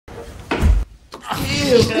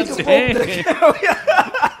What'd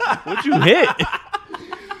you hit?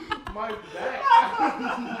 My back.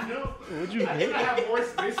 What'd you hit? I have more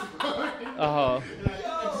space. Oh,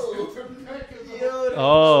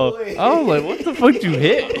 I was like, what the fuck did you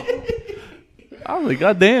hit? I was like,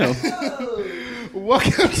 goddamn.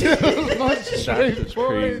 Welcome to Lunch That's Break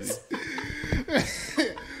Boys.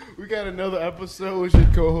 We got another episode with your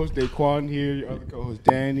co-host Daquan here, your other co-host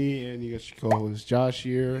Danny, and you got your co-host Josh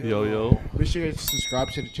here. Yo. Make sure to subscribe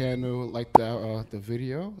to the channel, like the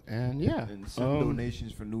video, and yeah. And some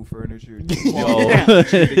donations for new furniture.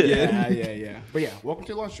 Yeah. But yeah, welcome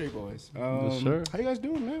to Lunch Break Boys. Yes, sir. How you guys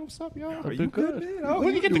doing, man? What's up, y'all? I've been good. Man?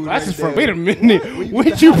 Where'd you get the doing glasses right from? there? Wait a minute.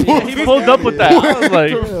 Where'd you pull He pulled up with that. I was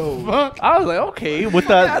like, fuck? okay, with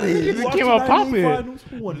that. You came out popping.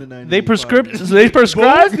 They prescribed. They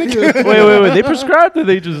prescribed. Wait. They prescribed, or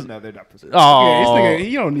they just? No, they're not prescribed. Oh, Yeah, this nigga,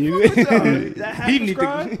 he don't need it. He need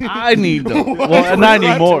to. I need them. Well, not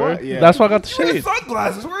anymore. Yeah. That's why I got the Where's shades.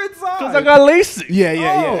 sunglasses? We're inside. Cause I got LASIK. Yeah. Oh, You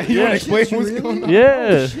yeah, want to explain shit, what's really? going on? Yeah.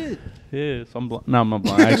 Oh, shit. Yeah. So I'm blind. No, I'm not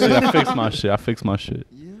blind. Actually, I fixed my shit.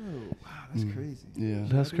 Yo, wow, that's crazy. Yeah.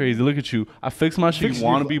 That's crazy. Look at you. I fixed my shit. You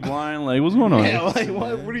want to be blind? Like, what's going on? Yeah, like,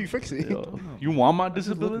 what are you fixing? Yo, you want my Just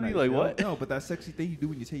look disability? nice, Like yo. what? No, but that sexy thing you do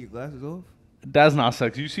when you take your glasses off. That's not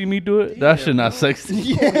sexy. You see me do it? That shit not sexy.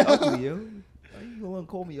 You call me ugly, yo. Are you gonna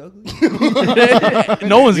call me ugly?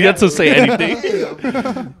 No one's yet to say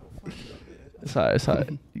anything. It's alright.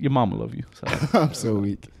 Your mama love you. It's all right. I'm so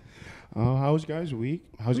weak. How was your guys' week?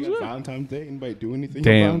 How's your guys' Valentine's Day? Anybody do anything?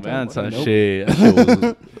 Damn, on Valentine's Nope. shit. That shit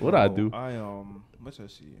was, what I do? What's I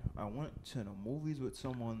see? I went to the movies with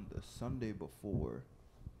someone the Sunday before,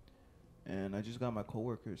 and I just got my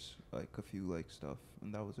coworkers like a few like stuff,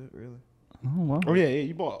 and that was it really. Oh wow. Oh yeah.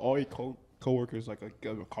 You bought all your coworkers like a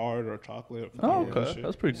card or a chocolate. Oh, Yeah, okay. shit.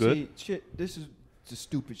 That's pretty good. See, shit, this is just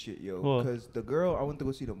stupid shit, yo. What? Because the girl I went to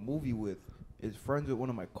go see the movie with is friends with one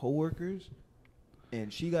of my coworkers,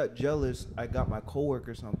 and she got jealous. I got my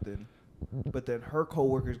coworker something, but then her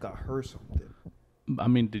coworkers got her something. I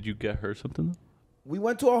mean, did you get her something? We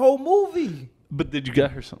went to a whole movie. But did you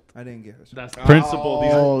get her something? I didn't get her something. That's principle.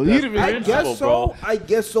 Oh, These you are, didn't I even- guess so. bro. I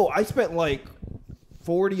guess so. I spent like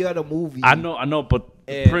 40 at a movie. I know, but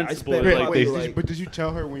the And I principle spent is like- like Wait, they. but did you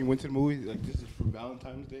tell her when you went to the movie like this is for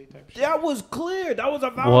Valentine's Day type shit? That was clear. That was a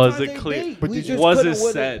Was Valentine's it Day clear? date. But We did you- just Was couldn't it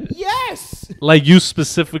win said? Yes. Like you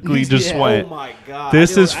specifically just Yeah. went. Oh my god.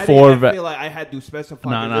 This I is didn't for feel like I had to specify.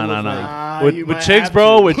 Nah. It was like- you With might chicks, have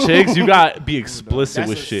bro, to. with chicks, you got to be explicit That's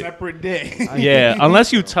with a shit. separate day. Yeah,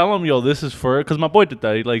 unless you tell him, yo, this is for, because my boy did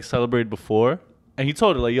that. He like celebrated before, and he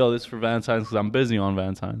told her like, yo, this is for Valentine's because I'm busy on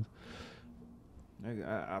Valentine's. Nigga,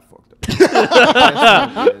 I fucked up.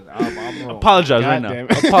 I'm wrong. Apologize right God damn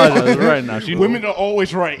now. it. Apologize right now. She Women are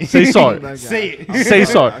always right. say sorry. Say it. I'm Say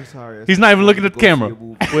sorry. I'm sorry. He's not even looking at the Go see camera. a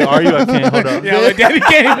movie. Wait, are you? I can't. Hold up. Yeah, like Daddy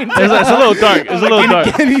can't even It's a little dark. It's a little dark.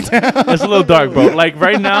 It's a little dark, bro. Like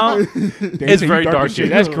right now, it's very dark. shit. here.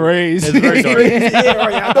 That's crazy. It's very dark. Yeah,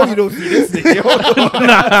 right. I know you don't see this thing. Yo.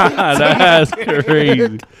 Nah, that's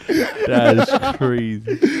crazy. That is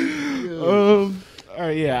crazy. All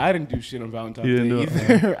right, yeah, I didn't do shit on Valentine's You Day didn't do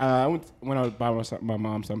it, either. I went out to buy my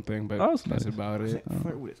mom something, but That's that's nice. about it.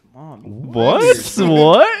 Flirt with his mom. What?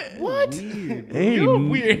 What? What? Weird. Hey, You're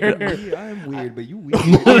weird. I'm weird, but you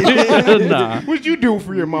weird. nah. What'd you do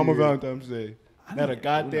for your mom on Valentine's Day? Not a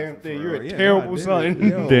goddamn thing. You're a Yeah, terrible nah, son. nigga.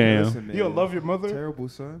 Yo, Damn. listen, man. You don't love your mother? Terrible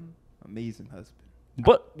son, amazing husband.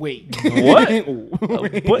 But Wait. what?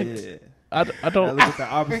 Wait. What? Yeah. I I don't. look at the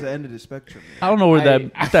opposite end of the spectrum. Man. I don't know what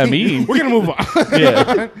that means. We're gonna move on.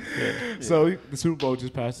 Yeah. So the Super Bowl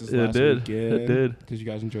just passed this It last did. weekend. It did. Did you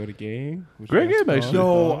guys enjoy the game? Was Great you guys game, fun? actually.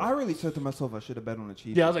 Yo, I really said to myself I should have bet on the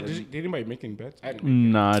Chiefs. Yeah, I was like, Like, did anybody make any bets? I didn't.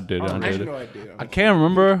 Make Nah, I did. I Actually, did. no, I did. I can't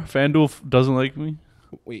remember. FanDuel doesn't like me.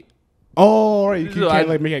 Wait. Oh, right. You So can't I-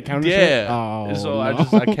 like make a counter. Yeah. Oh, So no.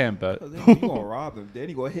 I can't bet. Then you gonna rob him. Then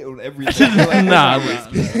he gonna hit on everything. Like, Nah,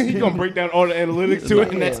 You gonna break down all the analytics to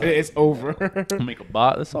it, and that's it. It's over. make a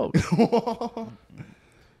bot. That's all.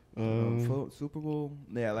 Super Bowl.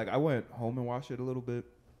 Yeah, like I went home and watched it a little bit.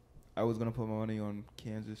 I was gonna put my money on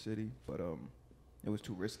Kansas City, but it was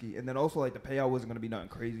too risky. And then also like the payout wasn't gonna be nothing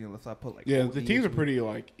crazy unless I put like. Yeah, the 14 teams are into it. pretty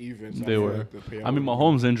like even. So I They feel were. like the payout I mean, would be-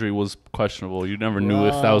 Mahomes' injury was questionable. You never knew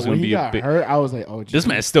if that was When going to he be a got big. hurt, I was like, oh, This Jesus.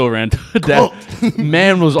 man still ran. That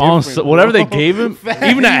man was on Different, whatever they bro. gave him.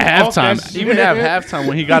 Even at Off that halftime, even at halftime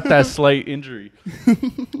when he got that slight injury,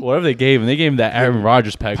 whatever they gave him that Aaron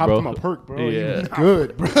Rodgers pack, Popped bro. him a perk, bro. He Yeah. was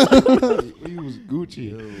good, bro. He was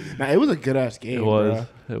Gucci. Nah, it was a good ass game. It was.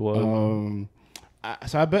 Bro. It was.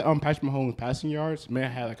 So I bet on Patrick Mahomes passing yards.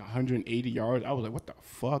 Man had like 180 yards. I was like, what the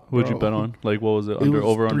fuck? Who'd you bro? bet on? Like, what was it? It Under, was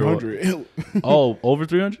over, under? What? 300. Oh, over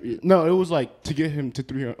 300? No, it was like to get him to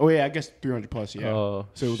 300. Oh yeah, I guess 300 plus. Yeah. Oh,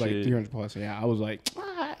 So it was like shit. 300 plus. Yeah, I was like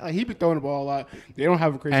he be throwing the ball a lot. They don't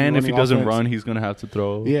have a crazy. And if he running doesn't offense. run, he's gonna have to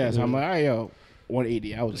throw. Yeah, so I'm like, all right, yo,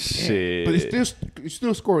 180. I was like, damn. Shit. But it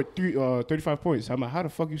still scored 35 points. I'm like, how the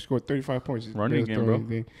fuck you scored 35 points? Running game, bro.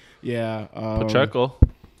 Anything. Yeah. Pacheco.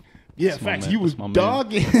 Yeah, That's my facts. man. He was That's my man.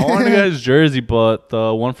 dogging. I wanted to get his jersey, but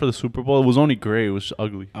the one for the Super Bowl, it was only gray. It was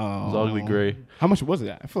ugly. It was ugly gray. How much was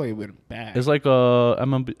that? I feel like it would have bad. It's like a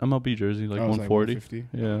MLB jersey, like Oh, it was 140.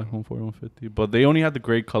 150? Yeah, 140, 150. But they only had the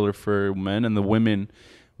gray color for men, and the women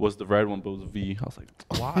was the red one, but it was a V. I was like,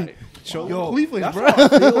 why? Yo, Cleveland, that's bro. what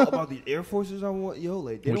I feel about these Air Forces. I want, yo,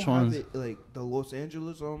 like they Which don't ones? have it like the Los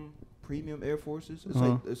Angeles premium Air Forces. It's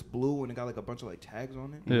Uh-huh. like it's blue and it got like a bunch of like tags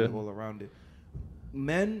on it, Yeah. like, all around it.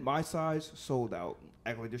 Men my size sold out.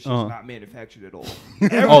 Act like this shit's Uh-huh. not manufactured at all. Oh,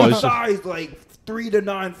 Every it's just- size like 3 to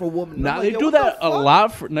 9 for women. And Nah, I'm like, they yo, do what the that a fuck?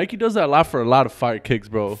 lot for Nike. Does that a lot for a lot of fire kicks,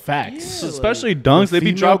 bro. Facts. So Yeah, especially like, dunks, The they be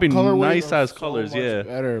female dropping colorways nice are ass so colors, much yeah.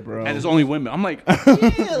 better, bro. And it's only women. I'm like,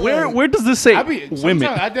 Yeah, where like- where does this say I be women?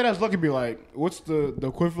 sometimes I did. I was looking, be like, what's the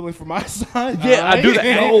equivalent for my size? Yeah, I do that.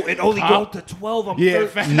 No, it only goes to 12. I'm Yeah, 30.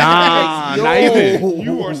 facts. Nah, Yo. not even.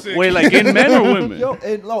 You are sick. Wait, like in men or women? Yo,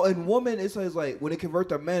 and no, and women, it says like when it convert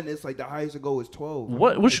to men, it's like the highest it go is 12.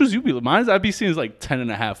 What shoes you be? Mine's I'd be seeing is like 10 and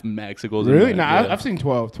a half max. It goes in Really? men, Nah, yeah. I've seen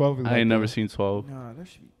 12. 12 is I like ain't never seen 12. Nah, that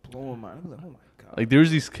should be blowing my. I'm like, oh my god. Like there's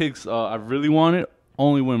these kicks I really wanted.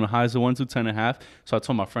 Only women. Highest one to 10 and a half. So I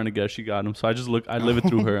told my friend to get. She got them. So I just I live it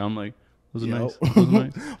through her. I'm like, those are Yo. nice. Those are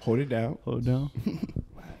nice. Hold it down. Hold it down.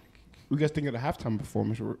 We guys think of the halftime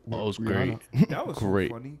performance. Oh, it was Rihanna. great. That was Great.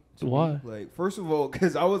 so funny. To Why? Me. Like, first of all,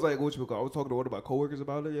 because I was like, I was talking to one of my coworkers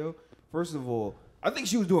about it, yo. First of all, I think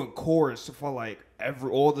she was doing chorus for like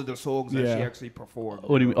all of the songs that Yeah. she actually performed.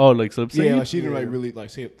 What do you mean? Oh, like lip Yeah, sync? like, she didn't Yeah. like really like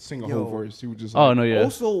sing a Yo. whole verse. She was just Oh like, no, yeah.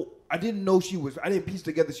 Also, I didn't know I didn't piece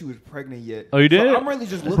together she was pregnant yet. Oh, you did? So I'm really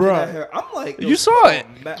just looking Bruh. at her. I'm like, You yo, saw it.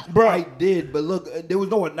 Bruh. I did, but look, there was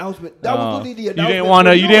no announcement. That was literally the You announcement. didn't want to.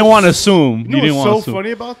 but You know didn't what's- want to assume. You know You didn't what's want to so assume.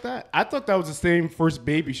 funny about that? I thought that was the same first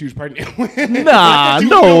baby she was pregnant with. Nah, She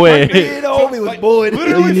was no still way. pregnant. You know, me was bored.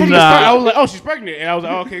 Literally from the Nah. start, I was like, "Oh, she's pregnant," and I was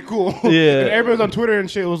like, oh, "Okay, cool." Yeah. And everybody was on Twitter and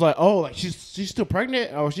shit was like, "Oh, like she's still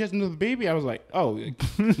pregnant. Oh, she has another baby." I was like, "Oh,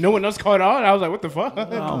 like, no one else caught on." I was like, "What the fuck?"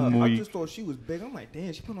 I'm I weak. just thought she was big. I'm like,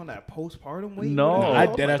 damn, she put on that postpartum weight. No. Whatever. I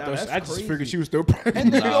was did. like, I nah, thought. that's I just crazy. figured she was still And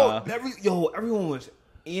pregnant. then, Nah. everyone was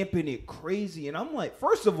amping it crazy, and I'm like,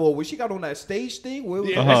 first of all, when she got on that stage thing, where it was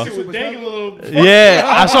Yeah, like, Uh-huh. that shit was dangling a little. Yeah,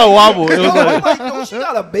 I saw a wobble. It Yo, was I'm like, like, yo, she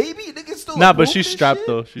got a baby. Nigga still nah, like, but she's moving strapped shit?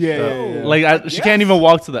 though. She's Yeah, strapped. yeah, yeah. Like she can't even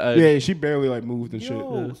walk to the edge. Yeah, she barely like moved and shit.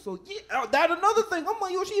 Yo, so yeah, that another thing. I'm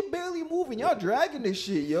like, yo, she barely moving. Y'all dragging this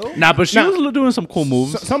shit, yo. Nah, but she Nah. was doing some cool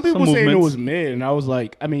moves. Some people saying it movements. was mid, and I was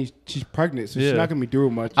like, I mean, she's pregnant, so Yeah. she's not gonna be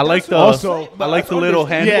doing much. I like the. Also- I like the little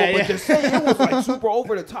hand. Yeah, But to say it was like super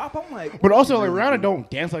over the top, I'm like. But what also, you like really Rihanna do?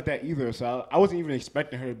 don't dance like that either, so I wasn't even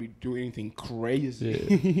expecting her to be doing anything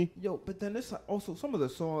crazy. Yo, but then it's like also some of the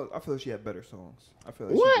songs. I feel like she had better songs. I feel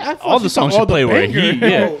like What? She I just, thought All the songs she all the played were bangers. heat.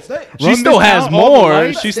 Yeah, Yo, they- she Run still This has Town, All the more.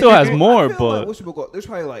 Lights. She still has more, I feel like, but what's people go? There's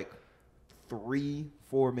probably like 3,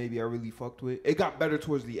 4 maybe I really fucked with. It got better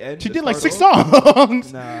towards the end. She to did like start 6 off.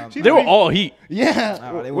 songs. Nah, She they were did- all heat. Yeah.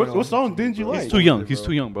 Nah, they what weren't all song heat, didn't you bro. like? He's What too young. was it, He's bro?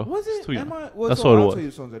 too young, bro. Was He's it? too young. That's all it I'll was. tell you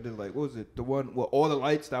the songs I did like. What was it? The one with all the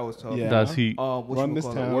lights that was tough. Yeah. That's heat. What Run you This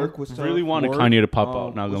call Town. it? Work was tough. Really wanted Word. Kanye to pop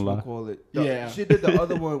out. Not gonna lie. Call it? Yeah. She did the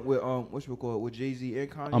other one with what you call it with Jay-Z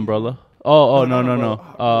and Kanye. Umbrella. Oh no. Run This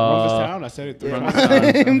Uh, Town. I said it 3 Yeah,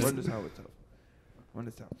 times. Run This Town was tough. Run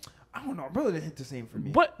This Town. I don't know. Umbrella didn't hit the same for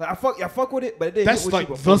me. What? Like, I fuck with it, but it didn't. That's hit what like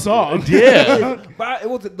she was the supposed to song. do. Yeah. But it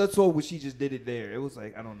wasn't the song where she just did it there. It was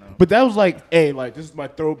like I don't know. But that was like, hey, like this is my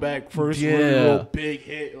throwback first Yeah. real big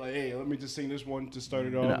hit. Like, hey, let me just sing this one to start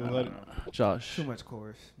it off. And let it. Josh. Too much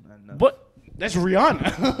chorus. Not enough. What? That's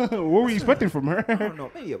Rihanna. What were you expecting from her? I don't know.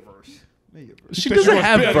 Maybe a verse. Maybe a verse. She think doesn't she was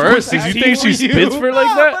have spit- verses. You she think she was spits you? for like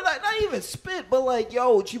Nah, that? But like, not even spit, but like,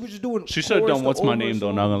 yo, she was just doing. She should have chorus done to What's My over Name though.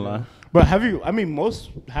 songs, Not gonna yo. lie. But have you? I mean,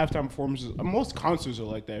 most halftime performances, most concerts are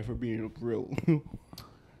like that. For being real,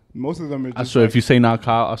 most of them are. Just I swear, like, if you say not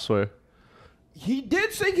Kyle, I swear. He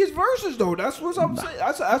did sing his verses though. That's what I'm saying.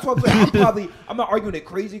 That's what I'm saying. I'm not arguing it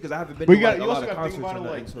crazy because I haven't been But to you, like, you a lot also of got to think concerts about it.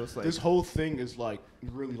 or Like, nothing, so it's like this whole thing is like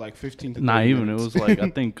really like 15 to 30 Not even. It minutes. was like I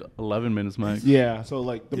think 11 minutes max. yeah. So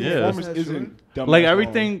like the Yeah. performance That's true. isn't dumb Like ass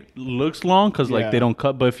everything looks long because like Yeah. they don't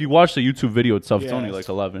cut. But if you watch the YouTube video itself, it's Yeah. only like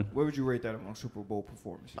 11. where would you rate that among Super Bowl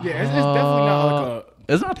performances? long. Yeah, it's definitely not like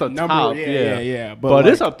a It's not the number. top. Yeah. But But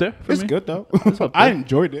it's like, up there. For It's me. good though. up I there.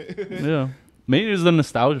 enjoyed it. Yeah. Maybe it was the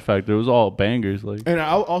nostalgia factor. It was all bangers. Like, And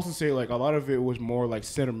I'll also say like a lot of it was more like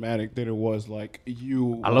cinematic than it was like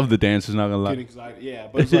you. I love the dances. Not gonna Getting lie. excited. Yeah,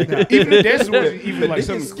 but it's like even the dances wasn't even like Niggas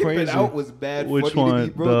something skipping crazy. out was bad. Which funny to one? me,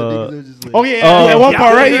 bro. The niggas are just like, Oh yeah, Oh, that one yeah.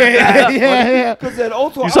 part, right? Yeah. Because then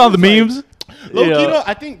also You I saw the was like, memes? Low Yeah. key though,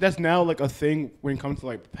 I think that's now like a thing when it comes to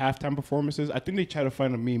like halftime performances. I think they try to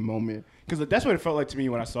find a meme moment because like, that's what it felt like to me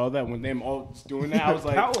when I saw that when them all just doing that. I was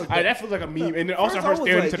like, that feels like a meme. And then also First, her I was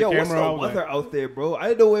staring like, to the yo, what's camera. I the was weather like, out there, bro? I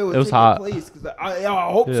didn't know where it was was taking hot. place. Cause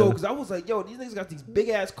I hope so. Yeah. Because I was like, yo, these niggas got these big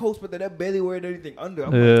ass coats, but they're barely wearing anything under.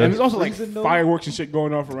 I'm Yeah. like, and is there's it also like freezing, though? fireworks and shit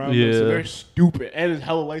going off around them, so Yeah. they're stupid. And there's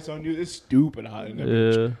hella lights on you. It's stupid hot in that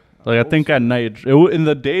bitch. Yeah. Like I think at night, in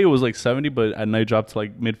the day it was like 70, but at night dropped to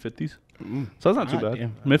like mid 50s. So that's not too God bad.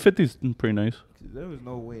 damn. Mid 50s, pretty nice. There was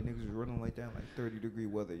no way niggas was running like that in like 30-degree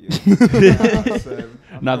weather.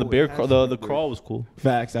 Now the bear, the crawl was cool.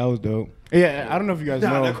 Facts, that was dope. Yeah, I don't know if you guys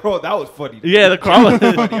Nah, know. that crawl, that was funny. Yeah, the crawl. That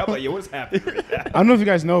was funny. I'm like, yo, what's happening right now? I don't know if you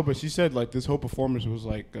guys know, but she said like this whole performance was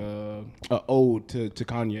like a ode to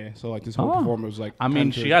Kanye. So like this whole performance was like. I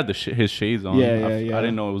mean, kinda- she had his shades on. Yeah, I yeah.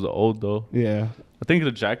 didn't know it was old though. Yeah. I think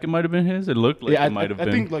the jacket might have been his. It looked like Yeah, it might have I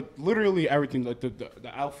been. think like literally everything, like the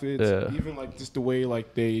outfits, Yeah. even like just the way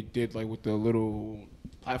like they did like with the little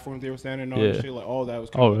platform they were standing on Yeah. and shit, like all that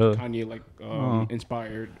was Oh, kind of really? Kanye like Oh.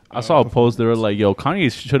 inspired. I saw a post. They were like, "Yo,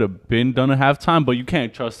 Kanye should have been done at halftime, but you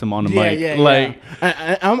can't trust him on the Yeah, mic." yeah, Like,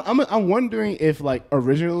 yeah. I'm wondering if like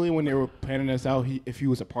originally when they were planning this out, if he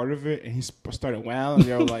was a part of it and he started wow and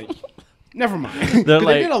they were like, never mind. They're 'Cause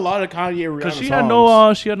like- they did a lot of Kanye Rihanna because she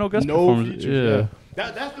songs. had no guest no performance. features.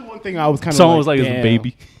 Yeah. That's the one thing I was kind of. Someone was like, "It's a damn.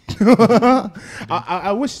 baby."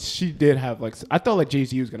 I wish she did have like. I thought like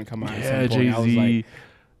Jay-Z was gonna come out. at Yeah, some point. I was Jay-Z. like,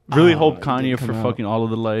 Really ah, hope he Kanye didn't for come out. fucking all of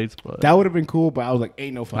the lights, but that would have been cool. But I was like,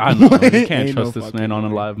 ain't no fucking. I know you way. can't Ain't trust no this fucking man on a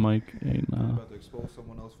way. live mic. Ain't I'm nah. about to expose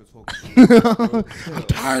someone else for talking. I'm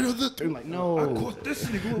tired of this. They're like, I no, caught this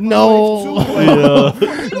nigga with no, my life too.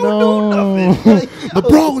 Yeah. no. Like,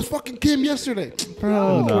 LeBron was fucking Kim yesterday,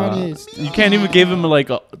 bro. Nah. Kanye, You can't even give him like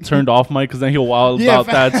a turned off mic because then he'll wild Yeah,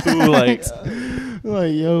 about that too. Like,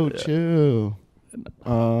 like, yo, chill.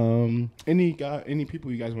 Any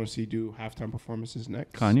people you guys want to see do halftime performances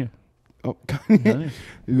next? Kanye. Oh, Kanye. Kanye.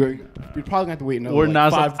 You're probably gonna have to wait another We're like,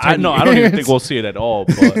 not. 5 to I 10 know. I don't even years. think we'll see it at all.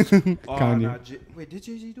 But Kanye. Nah, wait, did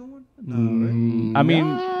Jay-Z do one? No, right? I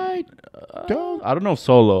mean, don't. I don't know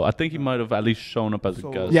solo. I think he might have at least shown up as a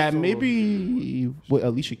Solo. guest. Yeah, So- maybe with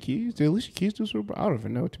Alicia Keys. Did Alicia Keys do Super Bowl? I don't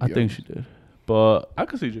even know. To be I think honest. she did. But I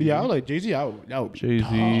could see Jay-Z. Yeah, I was like Jay-Z. That would be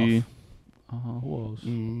Jay-Z. tough. Who else?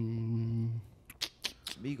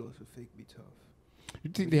 Migos would fake me tough. You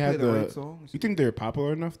think they have Play the the? right songs. You think they're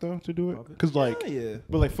popular enough though to do it? Probably. Because like, Yeah.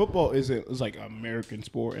 but like football isn't. It's like American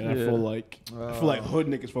sport, and I Yeah. feel like hood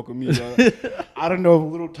niggas fuck with me. Bro. I don't know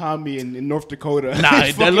if little Tommy in North Dakota. Nah, is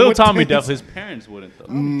that fucking little with Tommy this. definitely. His parents wouldn't though.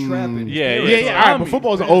 I'm trapping. Yeah, Yeah, so yeah. All right, but Tommy-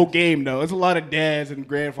 football's an old game though. It's a lot of dads and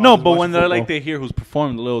grandfathers. No, but watching when they're like football. they hear who's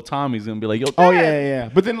performing, the little Tommy's gonna be like, "Yo, Oh Dad." yeah.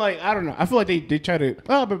 But then like I don't know. I feel like they try to.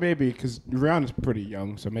 Oh, but maybe because Rihanna's pretty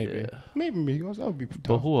young, so maybe Migos that would be But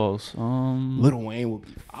tough. who else? Lil Wayne would be.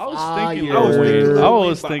 I was thinking fire. Lil Wayne. I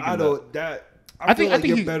was but thinking I that. don't. That. I I think- feel like I think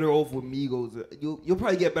you're he- better off with Migos. You'll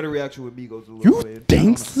probably get better reaction with Migos. Than You Lil Wayne.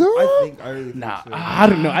 think I so? don't know. I really Nah, think so. I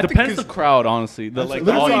don't know. I Depends the think crowd, honestly. The like,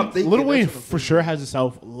 Lil Lil Wayne- all, I'm thinking, Wayne that's what I'm for thinking. sure has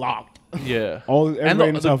himself locked. yeah. Everybody in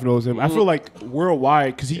the the- South knows him. I feel like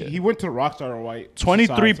worldwide because he went to the Rockstar White. 23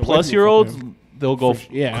 side, so white plus people year fuck olds, with him. they'll go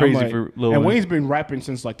Yeah, I'm crazy like- for Lil And Wayne. Wayne's been rapping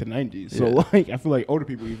since like the 90s. So Yeah. like I feel like older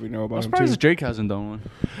people even know I'm about him surprised too. Drake hasn't done one.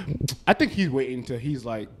 I think he's waiting until he's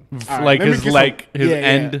like all right, Like let me his- get like his yeah,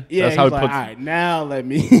 end. Yeah, That's how he's he like, puts- all right, now let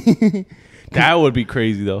me. That would be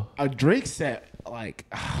crazy though. A Drake set like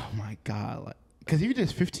oh my god like. Cause even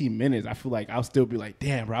just 15 minutes, I feel like I'll still be like,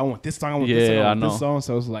 damn, bro, I want this song, I want this song, Yeah, I want I this know. song.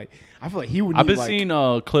 So it's like, I feel like he would. I've need, been like,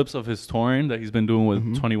 seeing clips of his touring that he's been doing with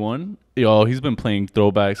Mm-hmm. 21. Yo, he's been playing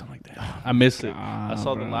throwbacks. I'm like, damn, I miss it. God, I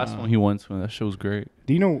saw the bro. last one he went to, and that shit was great.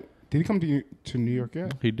 Do you know? Did he come to New York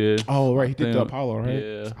yet? He did. Oh right, he did the Damn. Apollo, right?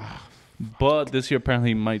 Yeah. But this year apparently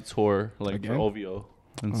he might tour like Again? for OVO.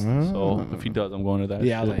 And so if he does, I'm going to that.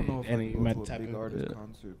 Yeah, I shit. was I don't know if And I he can might go to a tap big in. artist Yeah.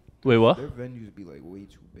 concert. Wait, what? Their venues be like way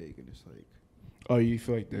too big, and it's like Oh, you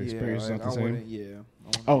feel like the experience is like, not the I same? wanna- yeah.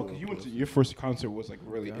 Oh, because you went to your first concert was like a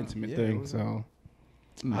really Yeah. intimate Yeah, it thing. was So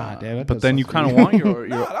Nah, damn, that but does then you suck. kind of want your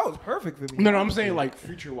Nah, that was perfect for me. no, I'm saying like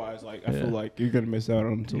future wise, like I Yeah. feel like you're gonna miss out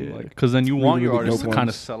on some like. because then you really, want your really artist to dope kind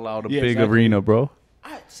of ones. sell out a Yeah, big exactly. arena, bro.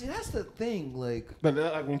 I see. That's the thing. Like, But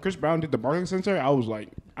like when Chris Brown did the Barclays Center, I was like,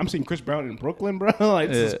 I'm seeing Chris Brown in Brooklyn, bro. Like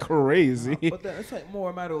this is Yeah. crazy. but then it's like more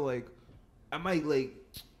a matter of like, I might like.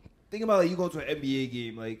 think about like you go to an NBA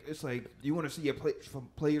game, like it's like you want to see your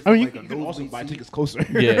players. I mean, from, like, you can also buy tickets closer.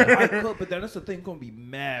 Yeah. I could, but then that's the thing. Gonna be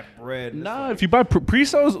mad bread. Nah, like, if you buy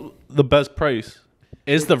pre-sales, the best price.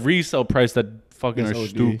 It's the resale price that fucking It's are OD.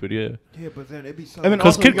 stupid. Yeah. yeah, but then it'd be something. And then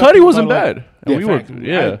Because also Kid you gotta Cudi think wasn't about, like- bad. And we facts. were. I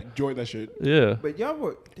Yeah. enjoyed that shit. Yeah. but y'all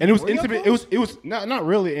were, And it was were y'all intimate. close? It was not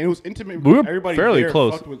really. And it was intimate. We were Everybody fairly there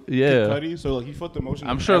close. fucked with Yeah. Kid Cudi, so like he felt the emotion.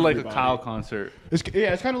 I'm of sure like a everybody. Kyle concert. It's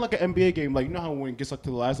kind of like an NBA game. Like you know how when it gets like to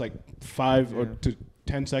the last like 5 or to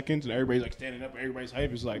 10 seconds and everybody's like standing up, everybody's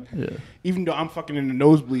hype. It's like even though I'm fucking in the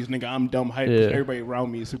nosebleeds, nigga, I'm dumb hype. 'Cause everybody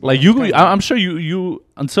around me is super Like hype. you, It's kinda I'm sure you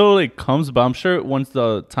until it comes, but I'm sure once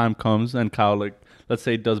the time comes and Kyle like let's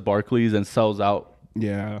say does Barclays and sells out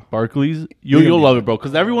yeah. Barclays, You're you'll gonna love be- it, bro.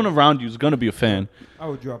 Because everyone around you is gonna be a fan. I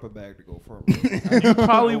would drop a bag to go for it. You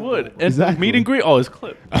probably would. And Exactly. meet and greet, oh, it's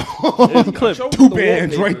clip. It's clip. Show me 2 the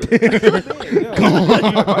bands wallpaper. right there. 2 bands,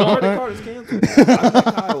 yeah. My credit card is canceled. I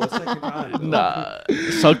met Kyle a second time. Nah,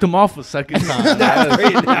 sucked him off a second time. That's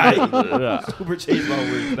crazy. Yeah. Super changed my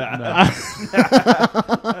words.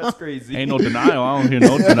 That's crazy. Ain't no denial. I don't hear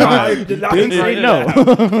no denial. Didn't say Yeah. no.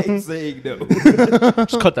 I ain't saying no.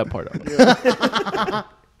 Just cut that part out.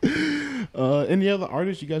 Any other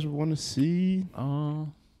artists you guys would want to see?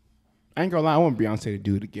 I ain't gonna lie, I want Beyonce to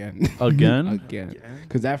do it again. Again? Again.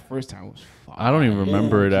 Because that first time was fire. I don't even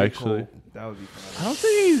remember it J. actually. Cole. That would be fun. I don't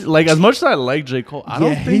think he's like as much as I like J. Cole. I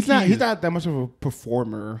don't think he's not that much of a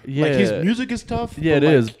performer. Yeah. Like his music is tough. Yeah, but it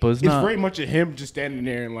like, is, but it's not- very much of him just standing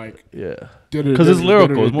there and like Yeah, because it's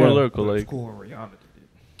lyrical. It's more lyrical. It's Like, cool when Rihanna did it.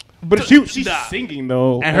 But she's singing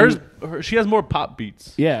though. and she has more pop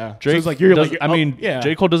beats. yeah. Drake so it's like you're does- like I mean, yeah.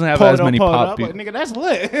 J. Cole doesn't have Pull it as up, many pull it pop up, beats. like, nigga, that's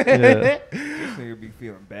lit. Yeah. This nigga be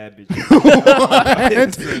feeling bad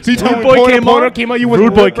bitches. See, Rude Boy came on. You Rude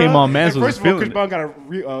wasn't Boy lit, came bro. on. Mans And was first of all, feeling Chris Brown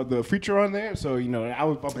got the feature on there, so you know I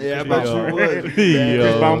was bumping. Yeah, Chris but Brown. you would. Yeah, Chris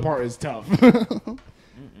Yo. Brown part is tough.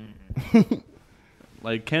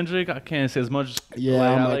 Like Kendrick, I can't say as much. Yeah, like,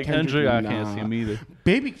 I'm I like like Kendrick. I can't nah. see him either.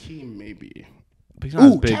 Baby Keem maybe. But he's not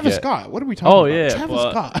as Ooh, big Travis yet. Scott. What are we talking Oh about? yeah, Travis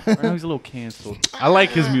but Scott. right now he's a little canceled. I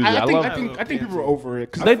like his music. I love. I think people are over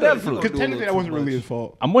it. They definitely- Because technically that wasn't really his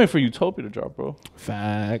fault. I'm waiting for Utopia to drop, bro.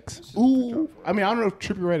 Facts. Ooh. I mean, I don't know if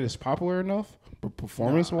Trippie Redd is popular enough, but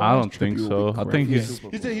performance-wise, I don't think Trippie so. would be I think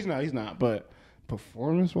great. he's- he's not. But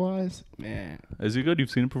performance-wise, man. Is he good?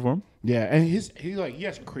 You've seen him perform? Yeah, and he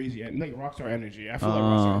has crazy like rockstar energy. I feel like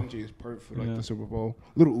rockstar energy is perfect for like the Super Bowl.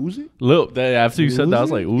 Little Uzi. After you said that, I was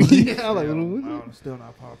like, Uzi. Yeah, like Little Uzi. I'm still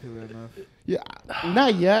not popular enough. Yeah,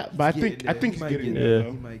 not yet, but I Getting think there. he's He might getting get there. there.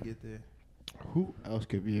 though. He might get there. Who else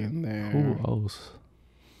could be in there? Who else?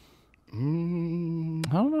 Mm,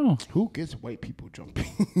 I don't know. who gets white people jumping?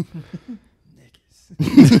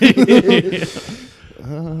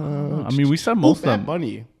 I mean, we said most of Bad them.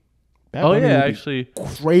 Bunny. Bad Oh Bunny yeah, would be actually,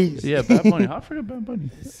 crazy. yeah, Bad Bunny. How I forget Bad Bunny?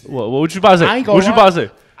 What would you about to say? I ain't gonna What you lie. about to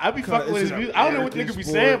say? I'd be fucking with his This is music. a I don't know what American nigga be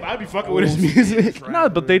sport. saying, but I'd be fucking with his music. No,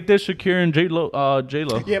 but they did Shakira and J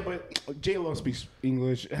Lo. Yeah, but J Lo speaks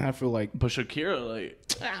English, and I feel like. But Shakira, like,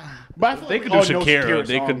 But I feel they like could we do all know Shakira.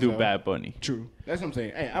 They could songs, do though. Bad Bunny. True. That's what I'm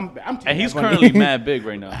saying. Hey, I'm team And he's Bad Bunny. currently mad big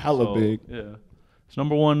right now. Hella so, big. Yeah, it's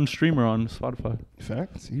 #1 streamer on Spotify.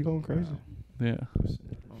 Facts. He going crazy. Yeah.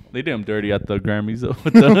 They did him dirty at the Grammys though.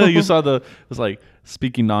 With the, you saw it was like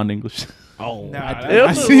speaking non-English. Oh, Nah, I It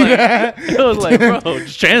was see like, that. it was like, bro,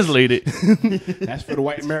 just translate it. That's for the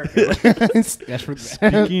white Americans. That's for the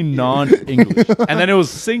Speaking non-English, and then it was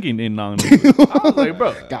singing in non-English. I was like,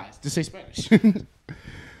 bro, guys. Just say Spanish.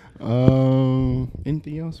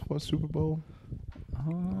 Anything else for Super Bowl?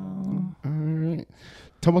 All right.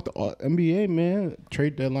 Talk about the NBA, man.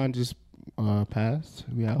 Trade deadline just passed.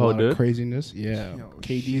 We had a lot did? of craziness. Yeah. Yo,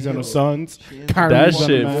 KD's on the shit. Suns. Shit. Kyrie's that on the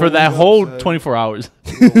shit Mavs. for that whole 24 hours.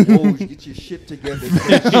 Yo, Woj, get your shit together.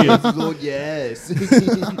 Shit's on your ass.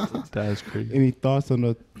 That's crazy. Any thoughts on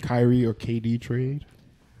the Kyrie or KD trade?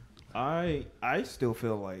 I still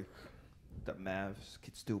feel like the Mavs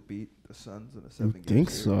could still beat the Suns in a You 7-game think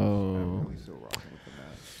series. so? I'm really still rocking with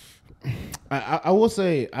the Mavs. I will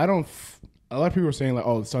say I don't. A lot of people are saying like,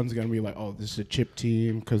 oh, the Suns are gonna be like, oh, this is a chip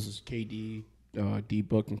team because it's KD, D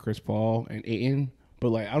Book, and Chris Paul and Ayton. But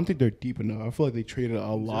like, I don't think they're deep enough. I feel like they traded a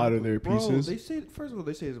lot of their pieces. They say first of all,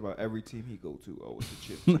 they say it's about every team he go to. Oh, it's a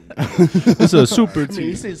chip team. It's a super I mean, you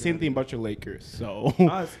team. say the same thing about your Lakers. So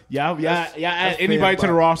That's- yeah, add that's anybody to fair,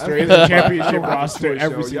 the but roster. that's It's a fair. championship That's roster for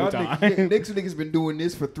every sure. single Y'all time. Knicks niggas been doing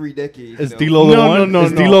this for 3 decades. Is though. D'Lo the No, one? no,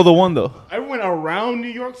 Is no. D'Lo the one though? Everyone around New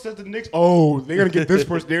York says the Knicks, oh, they're gonna get this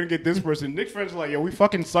person, they're gonna get this person. Knicks fans are like, yo, we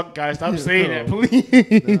fucking suck, guys. Stop saying that,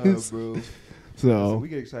 please. Nah, bro. So we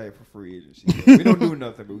get excited for free agency. We don't do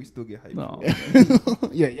nothing, but we still get hyped. No.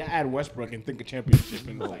 yeah, you add Westbrook and think a championship,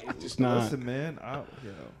 and like it's just not. Listen, man,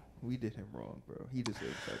 we did him wrong, bro. He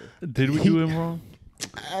deserves better. Did we do him wrong?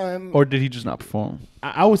 Or did he just not perform?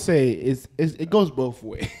 I would say it goes both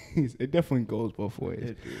ways. It definitely goes both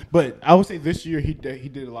ways. Yeah, but I would say this year he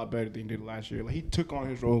did a lot better than he did last year. Like he took on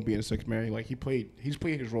his role being a sixth man. Like he's played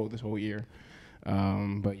his role this whole year.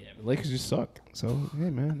 But yeah, the Lakers just suck. So hey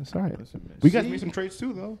man, it's all right. Listen, man. We guys made some trades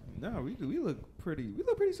too though. No, we look pretty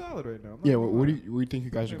solid right now. Yeah, where do you think you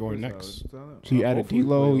guys are going next? So you added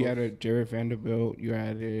D'Lo, you added Jared Vanderbilt, you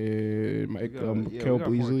added Mikael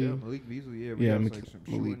Beasley. Malik Beasley, yeah. We got some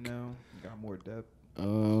shooting now. We got more depth.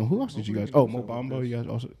 Who else did you guys? Oh, Mo Bamba. You guys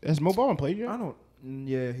also has Mo Bamba played yet? I don't.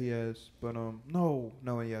 Yeah, he has, but no,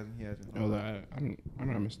 he hasn't. Oh, I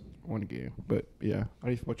missed one game, but yeah. How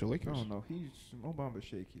do you feel about your Lakers? I don't know. He's Obama's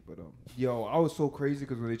shaky, but yo, I was so crazy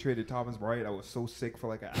because when they traded Thomas Bryant, I was so sick for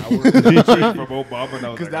like an hour from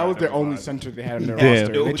Obama. Because that was their only center they had in their Damn.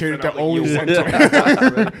 roster. They traded their only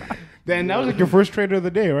center. Then that was like your first trade of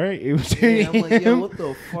the day, right? It was. Yeah, I'm like, yo, what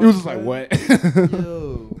the fuck? It was just like what?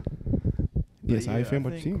 Yo. Yes, how you feel I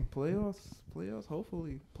about your team? Playoffs,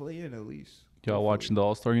 hopefully play in at least. Y'all watching the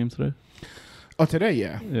All-Star game today? Oh, today,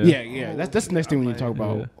 yeah. Yeah. That's the next thing we need to talk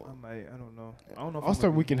about. I don't know. I don't know.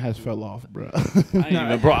 All-Star weekend has fell off, bro. Bro,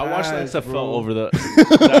 I watched the XFL bro. over the.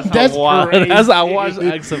 That's crazy. That's how I watched the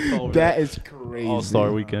XFL over That is crazy.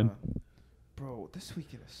 All-Star weekend. Bro, this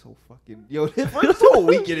weekend is so fucking this whole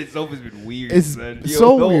weekend itself has been weird. It's man.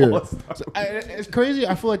 so weird. It's crazy.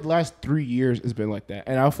 I feel like the last 3 years has been like that,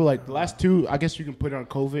 and I feel like the last two, I guess you can put it on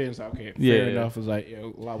COVID. And it's like, okay, fair enough. It's like a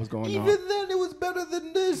lot was going on. Even then, it was better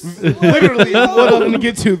than this. Literally, that's what I'm gonna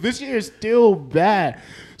get to. This year is still bad.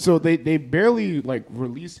 So they barely like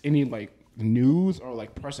released any like news or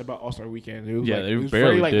like press about All-Star Weekend. It was they it was barely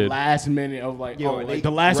very, like did. Last minute of like, Yo, the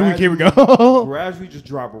last week here we go. Gradually just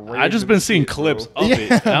drop random I just been seeing shit, clips bro. of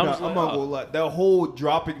it. I'm not gonna lie. That whole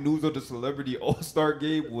dropping news of the celebrity All-Star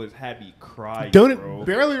game had me crying. Bro.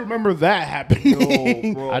 Barely remember that happening.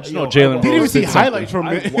 Yo, bro. I just know Jalen. Didn't even see did highlights from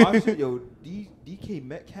I it. watched it. Yo, DK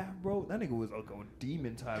Metcalf, bro. That nigga was like on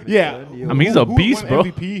demon time. Yeah, Yo, I mean, he's a who beast, won bro.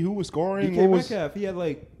 MVP? Who was scoring? DK Metcalf, he had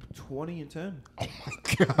like 20 and 10. Oh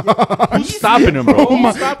my god! Who's stopping him, bro? Oh my,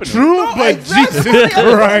 Who's stopping him? true, but exactly. Jesus I had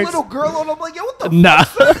a Christ! little girl on. I'm like, yo, what the Nah.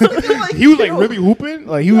 fuck? Like, He was like really hooping.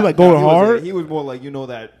 Like he was like going hard. He was more like, you know,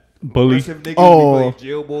 that Bully. aggressive niggas Oh. be playing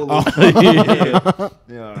jail ball.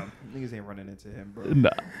 Yeah, niggas ain't running into him, bro. Nah.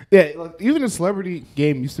 Yeah, like, even the celebrity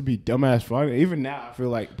game used to be dumbass fun. Even now, I feel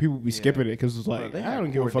like people be skipping it because it's like, Bro, they I don't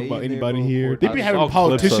had give a fuck about Corday in there, anybody bro. here. They be I having saw clips of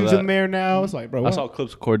politicians that. in there now. It's like, bro, I what? saw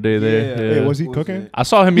clips of Corday there. Yeah, was he What cooking? it? I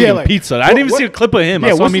saw him Yeah, eating like, pizza. I didn't even see a clip of him. I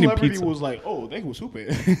Yeah, saw what him eating celebrity pizza. was like, oh, they was hooping.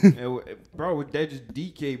 Bro, that just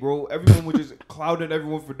DK, bro. Everyone was just clouding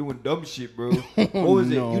everyone for doing dumb shit, bro. What was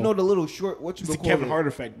no. it? You know the little short, what you It's the call Kevin it? Hart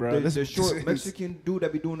effect, bro. The short Mexican dude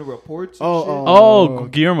that be doing the reports. And Oh,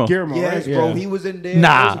 Guillermo. Guillermo, shit. Yes, right? bro. Yeah. He was in there.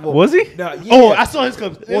 Nah, First of all- was he? Nah, yeah. Oh, I saw his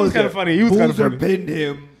clips. It was kind of funny. He was kind of Boozer funny. pinned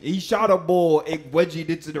him. He shot a ball and wedged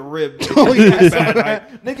it to the rim. Oh, yeah, I saw Bad,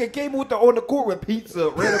 that. right? Nigga came on the court with pizza,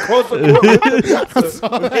 ran across the court with pizza,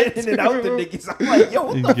 handing it out to niggas. I'm like, yo,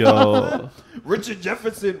 what the fuck? Richard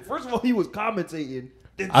Jefferson, first of all, he was commentating.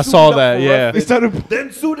 Then I suited saw up that, for yeah. reffing,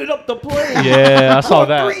 then suited up the play. Yeah, I saw Scored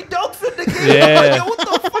that. 3 dunks in the game. Yeah. I'm like, yo, what the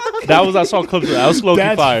fuck? I saw clips of that. That was low-key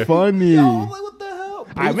That's fire. funny. Yo, I'm like, what the hell?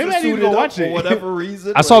 Maybe Boozer I need to suited go up watch for it. whatever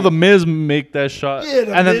reason. I saw like- the Miz make that shot, Yeah,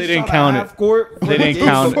 and then they didn't count it. They didn't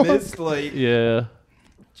count it. Missed, like, Yeah.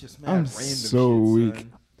 just mad I'm random so shit, weak.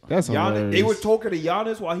 son. That's Giannis, hilarious. they were talking to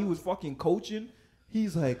Giannis while he was fucking coaching.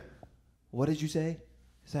 He's like, "What did you say?"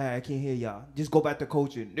 Sorry, I can't hear y'all. Just go back to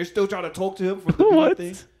coaching. They're still trying to talk to him for the What?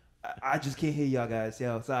 thing. I just can't hear y'all guys.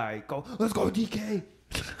 Yo, sorry. Let's go, DK.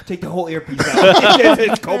 Take the whole earpiece out.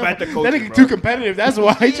 Just go back to coaching. That nigga bro. too competitive. That's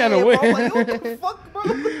why he trying to Yeah, win. bro, I'm like, what the fuck,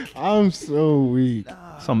 bro? I'm so weak.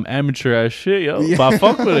 Some amateur ass shit, yo. Yeah. But I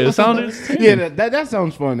fuck with it. It sounded Yeah, that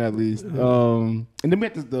sounds fun at least. And then we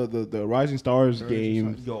had the Rising Stars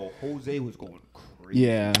game. Yo, Jose was going crazy.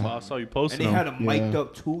 Yeah. Wow, I saw you And posting they him. had him mic'd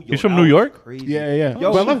up too. Yo, He's from that New was York? Crazy. Yeah, yeah.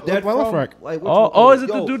 Yo, Well, he's dead well, from, Frack. like, Oh, is it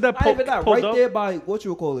the dude that not even that, pulled right up? there by what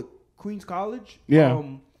you call it, Queens College? Yeah.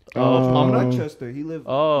 From Um, Rochester. He lived.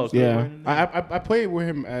 Oh, he Yeah, lived right in there. I played with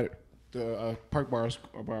him at the Park Bar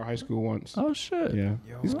High School once. Oh shit. Yeah,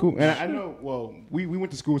 Yo. he's cool. And I know. Well, we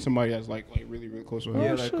went to school with somebody that's like really close with him. Yeah,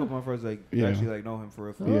 Oh, like a shit. couple of my friends like Yeah. actually like know him for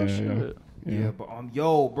real. Oh, Yeah, shit. Yeah, but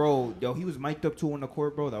bro, he was mic'd up too on the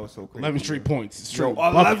court, bro. That was so crazy. 11 straight points. Straight. Yo,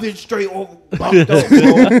 11 straight over bumped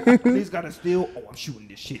up, bro. He's got to steal. Oh, I'm shooting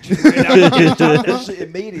this shit. That shit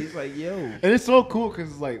and made it. It's like, yo. And it's so cool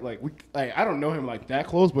because like we like I don't know him like that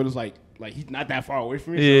close, but it's like he's not that far away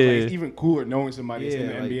from me. So Yeah. like, it's even cooler knowing somebody that's in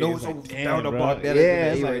the Yeah, like, NBA. no, It's so like, damn, down bro. about that Yeah,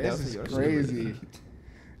 is it's the like A right this now. is So, crazy.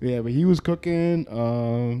 Yeah, but he was cooking.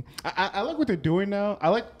 I like what they're doing now. I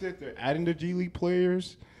like that they're adding the G League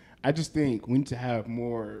players. I just think we need to have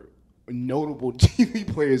more notable G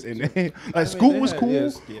League players in there. Like Scoot they was had- cool,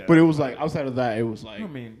 yes, yeah. but it was like outside of that, it was like I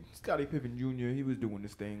mean, Scottie Pippen Jr., he was doing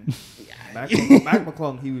this thing. Mac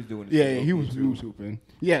McClung, he was doing this yeah, thing. yeah, he was hooping.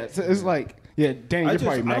 Yeah, so it's like Danny, you're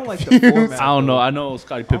probably I mad don't like the confused. format. I don't know. though. I know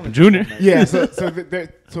Scottie I don't Pippen like Jr. the format. Yeah,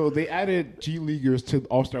 so they added G Leaguers to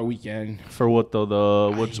All-Star Weekend. For what though?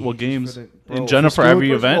 The what games Bro, in general for still- every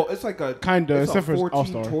first of event? Well, it's like a Kinda, it's except a for 14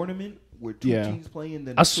 All-Star. tournament where two Yeah. teams playing.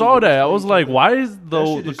 Then I saw that. I was like, why is That the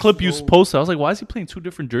shit the is clip you so- posted? I was like, why is he playing two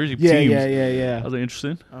different jersey Yeah, teams? yeah. I was like,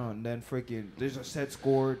 interesting. And then freaking, there's a set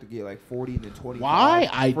score to get like 40 and then 25. Why?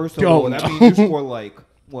 I First of all, don't that know. means you score like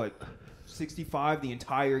what 65 the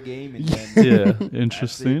entire game, and then Yeah,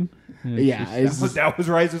 interesting. Yeah, that was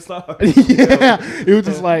Rising Star. yeah, it was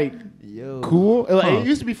just like Yo. cool. Like, Huh. it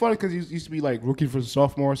used to be funny because it used to be like rookie for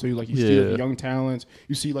sophomore, so you see Yeah. like, young talents.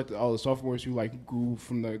 You see like all the sophomores who like grew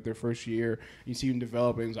from their first year. You see them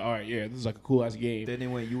develop, and it's like, all right, yeah, this is like a cool ass game. Then they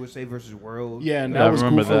went USA versus World. Yeah, and Yeah, I that was cool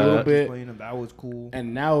remember for a little that. bit. Playing them, that was cool.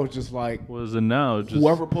 And now it's just like What is it now? Just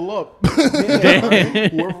whoever pull up,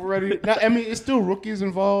 whoever ready. Now, I mean, it's still rookies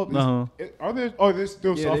involved. Uh-huh. Are there? Oh, there's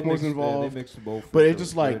still Yeah, sophomores they involved. mixed both. But for it's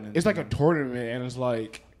just like good and- it's like a tournament, and it's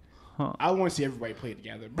like Huh. I want to see everybody play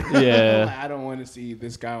together. Bro. Yeah. Like, I don't want to see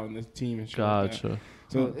this guy on this team and shit. like that. Gotcha.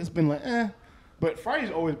 So it's been like but Friday's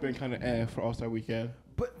always been kind of for All Star Weekend.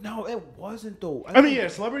 But no, it wasn't though. I mean, think yeah,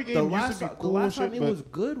 celebrity the game used last to be the cool last and time shit, it but was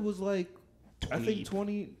good was like I 20 think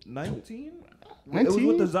 2019. It 19? was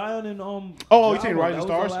with the Zion and Oh, Ja you saying one. Rising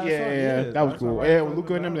That was Stars? the last Yeah, time. yeah, that was last time cool. Rising Yeah, Stars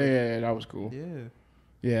Luka and them, was out. yeah, that was cool. Yeah.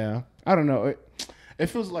 Yeah, I don't know. It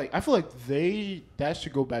feels like I feel like that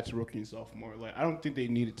should go back to rookie and sophomore. Like I don't think they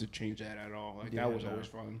needed to change that at all. Like Yeah, that was no. always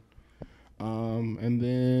fun. And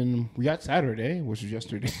then we got Saturday, which was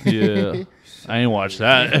yesterday. Yeah, I ain't watched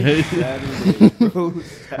that. Saturday, bro.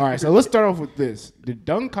 All right, so let's start off with this. The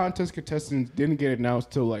dunk contest contestants didn't get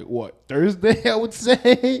announced till like what Thursday, I would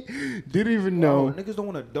say. Didn't even know. Bro, niggas don't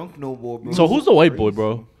want to dunk no more, bro. So who's the white boy,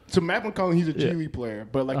 bro? So Matt McCollum, he's a G Yeah. League player,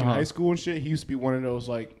 but like in Uh-huh. high school and shit, he used to be one of those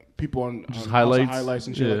like people on Just highlights, highlights?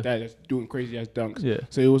 and shit Yeah. like that, that's doing crazy ass dunks. Yeah.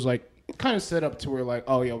 So it was like kind of set up to where like,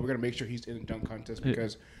 oh yeah, we're gonna make sure he's in the dunk contest Yeah.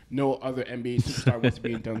 because no other NBA superstar wants to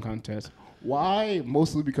be in dunk contest. Why?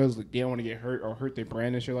 Mostly because like, they don't want to get hurt or hurt their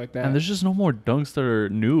brand and shit like that. And there's just no more dunks that are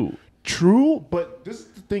new. True, but this is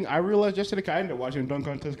the thing I realized yesterday. 'Cause I ended up watching the dunk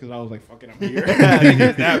contest because I was like, "Fucking, I'm here."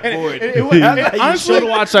 Niggas that bored. Honestly, should've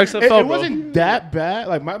watched XFL, it bro. wasn't that bad.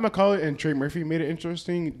 Like Mike McCollum and Trey Murphy made it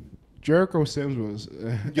interesting. Jericho Sims was,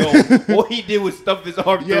 Yo, all he did was stuff his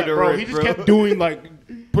arm yeah, through the bro. rim, He just bro. kept doing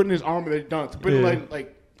like putting his arm in the dunks, but Yeah.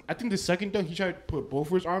 like I think the second dunk he tried to put both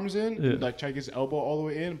of his arms in, Yeah. and, like try to get his elbow all the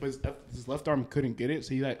way in, but his left arm couldn't get it,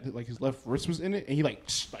 so he like his left wrist was in it, and he like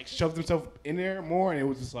shoved himself in there more, and it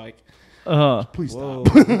was just like, please Whoa.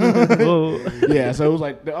 stop. Whoa. Yeah, so it was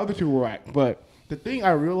like the other two were whack. But the thing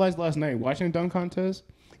I realized last night watching the dunk contest,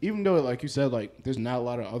 even though like you said, like there's not a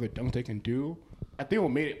lot of other dunks they can do, I think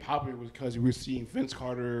what made it popular was because we were seeing Vince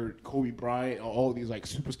Carter, Kobe Bryant, all these like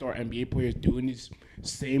superstar NBA players doing these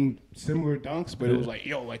similar dunks, but it was like,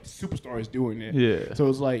 yo, like the superstar is doing it. Yeah. So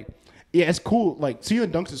it's like, yeah, it's cool. Like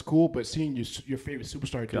seeing dunks is cool, but seeing your favorite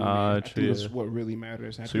superstar doing it, I Gotcha, think that's yeah. what really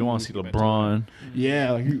matters. I So think you we want need to see get back that. LeBron,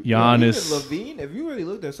 Yeah, like, Giannis? Even Levine, if you really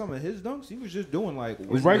looked at some of his dunks, he was just doing like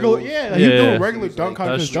regular, windmills. yeah, like, he was Yeah. doing regular It's dunk like,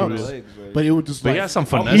 contest that's dunks. true. legs, right? But it was just but like he had some oh,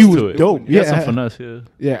 finesse he was to it. dope. He had Yeah, some finesse, yeah.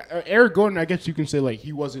 yeah. Eric Gordon, I guess you can say like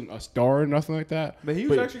he wasn't a star or nothing like that. But he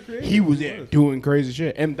was actually creative. He was He was. doing crazy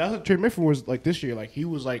shit, and that's what Trey Murphy was like this year. Like he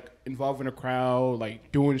was like involved in a crowd,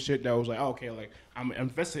 like doing shit that was like, oh, okay, like I'm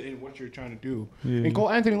invested in what you're trying to do. Yeah. And Cole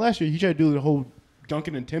Anthony last year, he tried to do the whole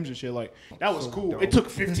Duncan and Tim's and shit. Like that was So cool. dope. It took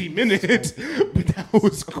 15 minutes, but that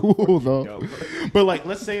was cool though. dope. But like,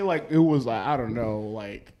 let's say like it was like I don't know,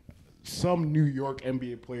 like some New York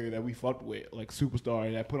NBA player that we fucked with, like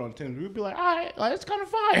superstar, that put on Tim's, we'd be like, all right, like, it's kind of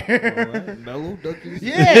fire. Mellow duckies.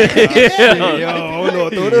 Yeah. Yo, hold on,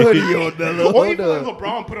 throw the hoodie on, Mellow. Or even like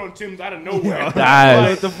LeBron put on Tim's out of nowhere.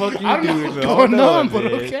 What the fuck you I don't know doing, what's man? going Hold on, but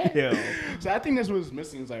man. okay. Yo. So I think that's what's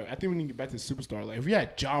missing. Is like I think we need to get back to superstar. Like if we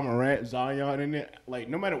had John Morant, Zion in it, like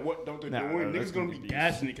no matter what they're doing, niggas that's gonna gonna be be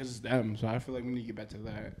gassing it because it's them. So I feel like we need to get back to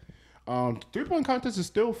that. 3-point contest is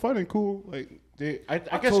still fun and cool. Like I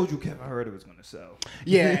guess told you Kevin Herter was gonna sell.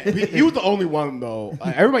 yeah, he was the only one though.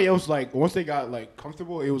 Everybody else, like once they got like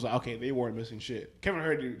comfortable, it was like okay, they weren't missing shit. Kevin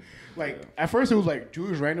Herter, like at first it was like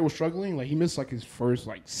Julius Randle was struggling. Like he missed like his first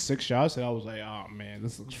like 6 shots, and I was like, oh man,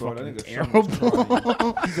 this looks fucking terrible.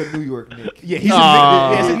 He's a New York Knick.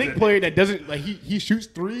 Yeah, he's a Knick player that doesn't like he shoots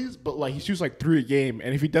threes, but like he shoots like 3 a game,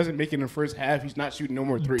 and if he doesn't make it in the first half, he's not shooting no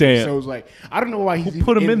more threes. Damn. So it's like I don't know why he's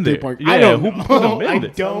put him in there? I don't Yeah, know. who put him in I there?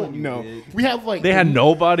 don't know. We have like They had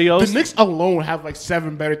nobody else. the Knicks alone have like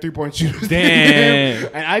 7 better 3-point shooters. Damn.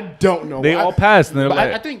 And I don't know. They all passed. And they're But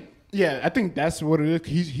like, I think. Yeah, I think that's what it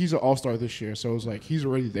is. He's an all-star this year, so it's like he's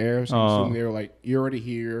already there. So I'm assuming they're like, you're already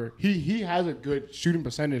here. He has a good shooting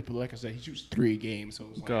percentage, but like I said, he shoots 3 a game. So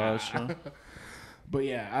it's like, Gotcha. But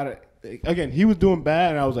yeah, again, he was doing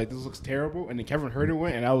bad, and I was like, this looks terrible. And then Kevin Herter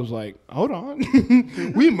went, and I was like, hold on,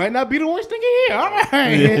 we might not be the worst thing in here. All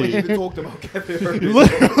right. We even talked about Kevin Herter.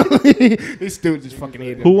 Literally, this dude just fucking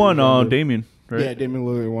hated who him. won? Damien. Right? Yeah, Damian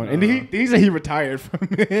Lillard won, and he said he retired from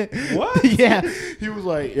it. What? Yeah, he was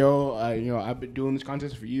like, "Yo, I've been doing this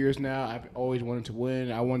contest for years now. I've always wanted to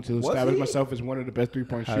win. I wanted to establish myself as one of the best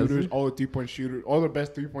 3-point shooters. All the 3-point shooters, all the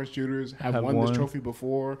best 3-point shooters have won this trophy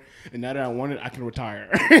before, and now that I won it, I can retire."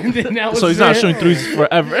 And then that was So he's not shooting threes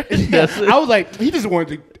forever. That's it. I was like, he just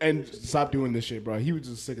wanted to and stop doing this shit, bro. He was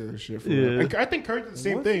just sick of this shit. For real. Yeah. And I think Curry did the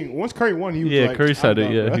same thing. Once Curry won, he was like, Curry said I'm it.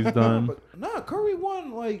 done, Yeah, bro. he's done. But nah, Curry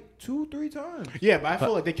won like 2-3 times. Yeah, but I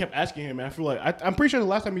feel like they kept asking him, and I feel like I'm pretty sure the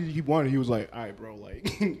last time he won, he was like, "All right, bro, like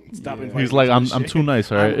stop inviting He's me like, to I'm this shit. too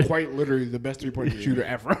nice, all right? I'm quite literally the best 3-point shooter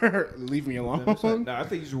ever. Leave me alone." Nah, I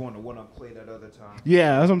think you just want to play that other time.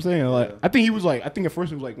 Yeah, that's what I'm saying. Like, Yeah. I think at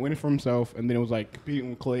first it was like winning for himself, and then it was like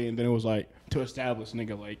competing with Clay, and then it was like to establish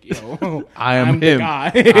nigga like, yo, I am I'm the him.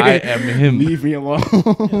 guy. I am him. Leave me alone.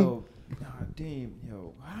 Yo, nah, damn,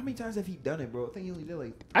 yo, how many times have he done it, bro? I think he only did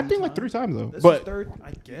like. I think like 3 times though. That's But his third,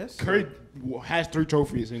 I guess. Curry has 3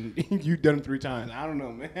 trophies, and you've done it 3 times. I don't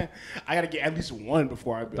know, man. I gotta get at least one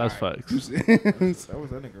before I. That's facts. That was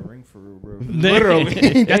that nigga ring for real, bro.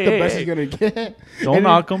 Literally, that's the best he's gonna get. Don't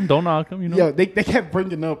knock him. Don't knock him. You know. Yo, they kept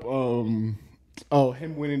bringing up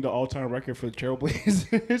him winning the all-time record for the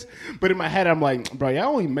Trailblazers. But in my head, I'm like, bro, y'all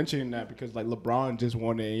only mentioning that because like LeBron just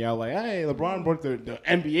won it, and y'all like, hey, LeBron broke the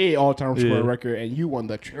NBA all-time scoring record, and you won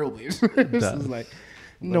the Trailblazers. This is like,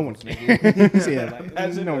 no one cares. Yeah, like,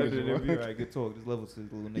 Imagine no one that cares. interview. Alright, good talk. Just level 6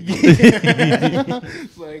 little nigga.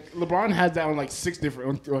 It's like LeBron has that on like 6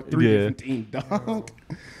 different, or 3 different teams, dog.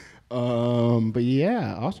 But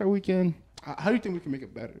yeah, All-Star Weekend. How do you think we can make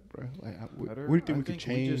it better, bro? Like, what do you think we can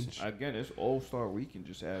change? Again, it's All-Star Weekend.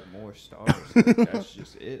 Just add more stars. Like, that's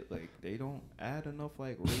just it. Like they don't add enough.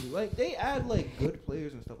 Like really, like they add like good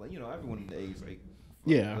players and stuff. Like everyone in the A is like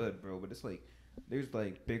good, bro. But it's like there's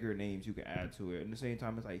like bigger names you can add to it. And at the same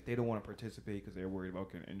time, it's like they don't want to participate because they're worried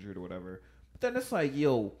about getting injured or whatever. But then it's like,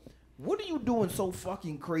 yo, what are you doing so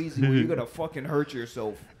fucking crazy where you're gonna fucking hurt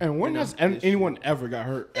yourself? And when has anyone ever got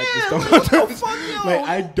hurt at this like, dunk what the contest? fuck, yo? Like,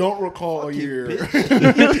 I don't recall a year.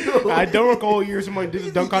 I don't recall a year somebody did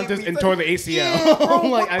the dunk contest and tore the ACL. Yeah, bro,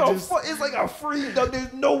 Like, what the fuck? It's like a free dunk.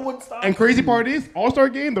 There's no one stopping. And crazy part is, All-Star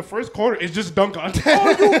game, the first quarter is just dunk contest.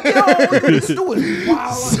 What you doing?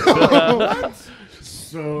 Wow.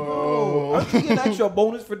 So Aren't you getting extra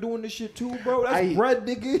bonus for doing this shit too, bro? That's bread,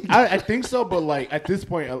 nigga. I think so, but like at this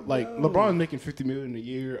point, like LeBron's making $50 million a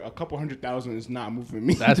year. A couple $100,000 is not moving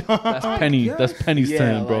me. That's penny. That's pennies to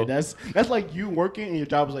him, bro. Like, that's like you working and your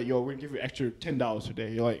job is like, yo, we're gonna give you extra $10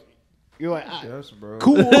 today. You're like, Yes, bro.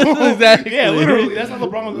 cool. Exactly. Yeah, literally. That's how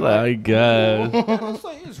LeBron was My God. It's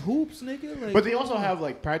like it's hoops, nigga. Like, But they also have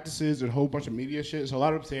like practices and a whole bunch of media shit. So a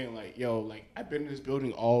lot of them saying like, yo, like I've been in this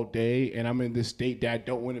building all day and I'm in this state that I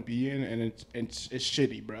don't want to be in, and it's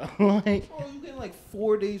shitty, bro. Like, bro, you getting like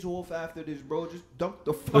 4 days off after this, bro. Just dunk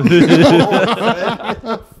the fuck.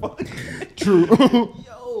 true.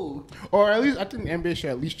 Yo. Or at least I think the NBA should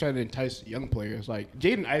at least try to entice young players. Like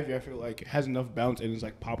Jaden Ivey, I feel like has enough bounce and is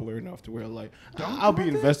like popular enough to where like I'll be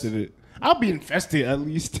invested in it. I'll be invested at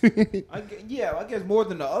least. I guess more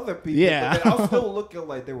than the other people. Yeah. But then I'll still look at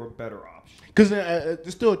like there were better options. Because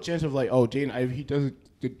there's still a chance of like, oh, Jaden Ivey, he doesn't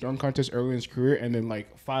the dunk contest early in his career, and then like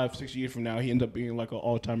 5-6 years from now, he ends up being like an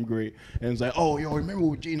all-time great. And it's like, oh, yo, remember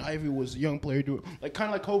when Jaden Ivey was a young player doing, like kind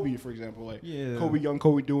of like Kobe, for example, like young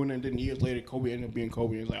Kobe doing it, and then years later, Kobe ended up being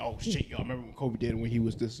Kobe. And it's like, oh shit, y'all remember what Kobe did when he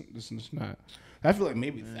was this and this and that. I feel like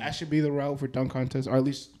maybe that should be the route for dunk contest, or at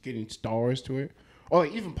least getting stars to it, or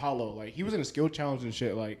like even Paulo, like he was in a skill challenge and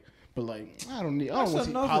shit, like. But like, I don't want to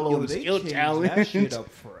see Paulo in the skill challenge. That shit up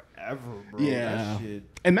forever, bro. Yeah, that shit.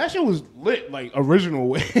 And that shit was lit, like original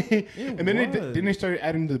way. And then they started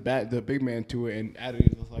adding the big man to it, and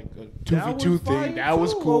adding like a 2v2 thing. That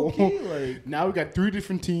was cool. Like, now we got 3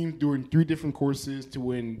 different teams doing 3 different courses to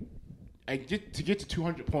win. I get to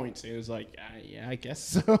 200 points. And it was like, yeah, I guess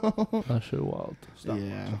so. That shit wild. Stop watching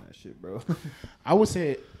that shit, bro. I would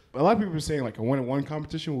say. A lot of people are saying like a 1-on-1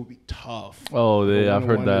 competition will be tough. Oh, I've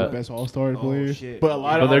heard that. Best All-Star players, shit. but a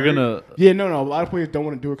lot of they're gonna. Yeah, no. A lot of players don't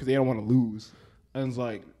want to do it because they don't want to lose. And it's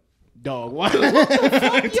like, dog, what? Yo, like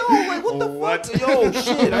what the fuck? Yo,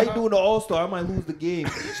 shit, I ain't doing the All-Star. I might lose the game.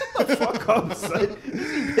 Shut the fuck up, son.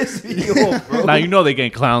 Piss me off, bro. Now you know they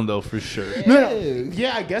getting clowned though for sure.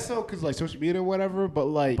 Yeah, I guess so because like social media or whatever. But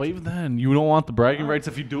like, But even then, you don't want the bragging rights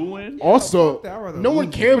if you do win. Also, no one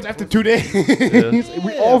cares after 2 days.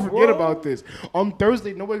 We all forget about this. On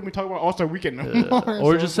Thursday, nobody's gonna be talking about All-Star Weekend no more.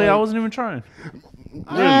 Or just say I wasn't even trying.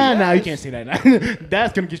 Nah, you can't say that.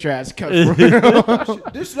 That's gonna get your ass cut.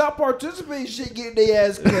 Bro. This not participating shit getting their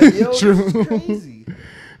ass cut, yo. True. This is crazy.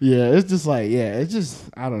 Yeah, it's just like, it's just,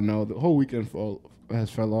 I don't know. The whole weekend has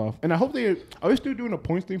fell off. And I hope are they still doing a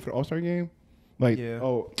points thing for the All-Star game? Like,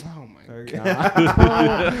 oh my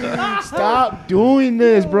God. Stop doing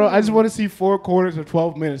this, bro. I just want to see 4 quarters of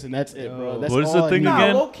 12 minutes, and that's it, bro. That's what is the thing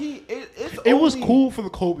again? Low key, it was cool for the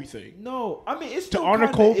Kobe thing. No, I mean, it's still to honor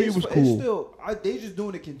Kobe, it was cool. It's still, they just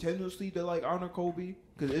doing it continuously to like honor Kobe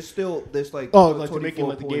because it's still this like like to make it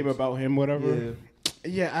like the game about him, whatever.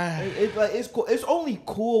 It's like it's cool. It's only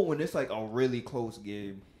cool when it's like a really close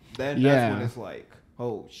game. Then that's when it's like.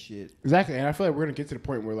 Oh shit! Exactly, and I feel like we're gonna get to the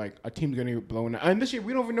point where like a team's gonna get blown out. And this year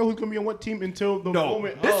we don't even know who's gonna be on what team until the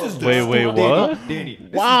moment. This is the wait, what? Danny,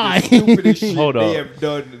 why? This is the stupidest shit Hold they up. have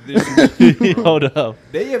done this week. Hold up.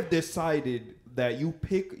 They have decided that you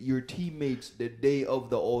pick your teammates the day of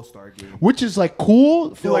the All-Star game, which is like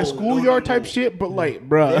cool for like schoolyard type shit. But like,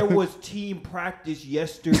 bro, there was team practice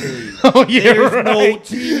yesterday. There's no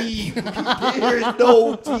team. There's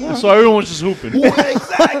no team. So everyone's just hooping. What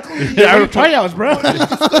exactly? Yeah, tryouts, bro. Right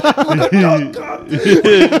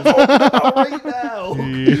now.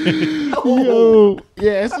 Yo,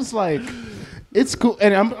 it's just like. It's cool,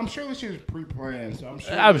 and I'm sure this shit is pre-planned. So I'm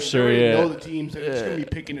sure they know the teams. So they're just gonna be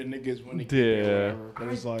picking the niggas when they get there. But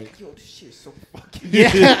it's like, yo, this shit's so fucking.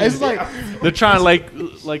 It's like they're trying to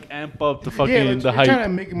like amp up the fucking the hype. They're trying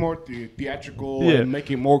to make it more theatrical and make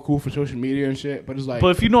it more cool for social media and shit. But it's like,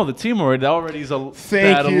 but if you know the team already, that already is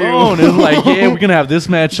that alone. It's like, we're gonna have this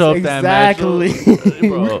matchup, exactly. that matchup.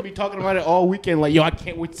 We're gonna be talking about it all weekend. Like, yo, I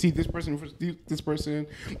can't wait to see this person versus this person.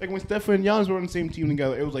 Like when Steph and Giannis were on the same team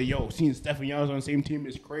together, it was like, yo, seeing Steph and Giannis on the same team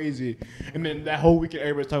is crazy. And then that whole weekend,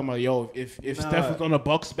 everybody's talking about, yo, if Steph was on the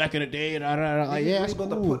Bucks back in the day, and like, it's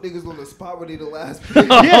about cool. to put niggas on the spot when they the last.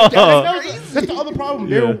 That's the other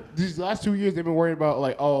problem. These last 2 years, they've been worried about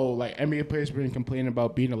like NBA players have been complaining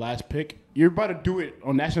about being the last pick. You're about to do it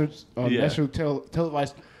on national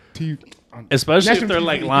televised TV. Especially if they're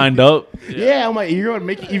like lined up. Yeah, I'm like, you're gonna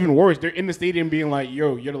make it even worse. They're in the stadium being like,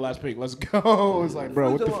 yo, you're the last pick. Let's go. It's like,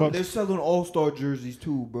 bro, what the fuck? They're selling All-Star jerseys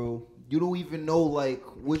too, bro. You don't even know like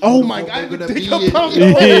which. Oh my God! They're gonna be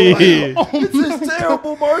this is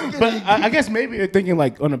terrible marketing. But I guess maybe they're thinking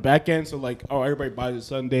like on the back end, so like, everybody buys it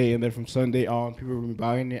Sunday, and then from Sunday on, people will be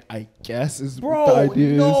buying it. I guess is what the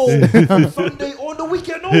idea is. Sunday on the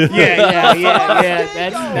weekend. That's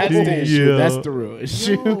the issue. That's the real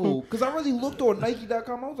issue. Because I really looked on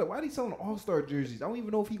Nike.com. I was like, why are they selling All-Star jerseys? I don't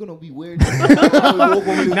even know if he's gonna be wearing.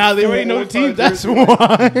 Now they already know the team. That's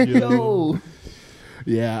why. Yo.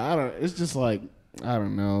 Yeah, it's just like, I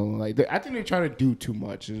don't know. Like, I think they're trying to do too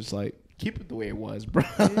much. It's like, keep it the way it was, bro.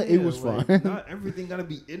 It was fun. Not everything gotta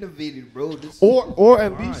be innovated, bro. Or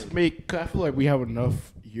at least make. Cause I feel like we have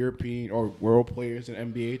enough European or world players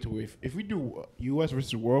in NBA to if we do U.S.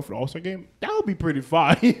 versus world for the All-Star game, that would be pretty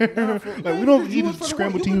fire. Like we don't need to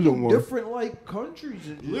scramble teams no more. Different like countries.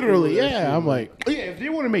 Literally, yeah. I'm like, if they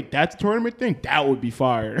want to make that tournament thing, that would be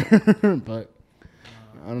fire. But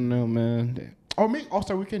I don't know, man. Or make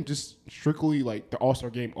All-Star Weekend just strictly like the All-Star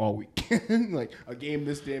game all weekend. Like a game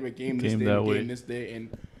this day, a game this day, a game this day. And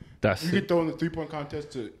you could throw in the 3-point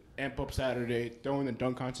contest to amp up Saturday, throw in the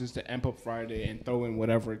dunk contest to amp up Friday, and throw in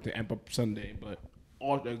whatever to amp up Sunday. But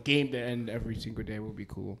a game to end every single day would be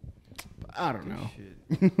cool. I don't know.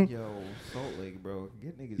 Shit. Yo, Salt Lake, bro.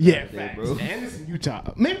 Get niggas Yeah, out of there, facts. bro. And it's in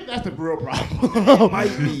Utah. Maybe that's the real problem.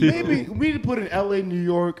 Might be, Maybe we need to put in LA, New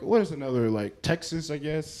York. What is another, like, Texas, I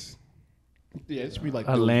guess? Yeah, it should be like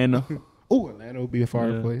Atlanta. Oh, Atlanta would be a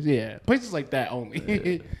fireplace. Yeah, places like that only.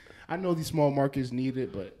 Yeah. I know these small markets need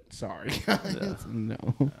it, but sorry. No.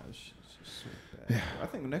 It's just so bad. I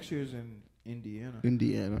think next year's in Indiana.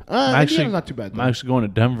 Indiana. Actually, Indiana's not too bad, though. I'm actually going to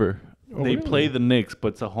Denver. Oh, They really? play the Knicks, but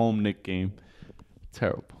it's a home Knicks game.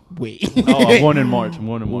 Terrible. Wait. Oh, I'm going in March.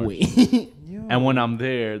 Wait. Yo. And when I'm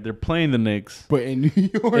there, they're playing the Knicks But in New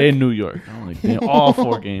York? in New York. I'm like, damn, all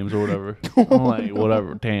 4 games or whatever. I'm like,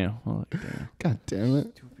 whatever. Damn. I'm like, damn. God damn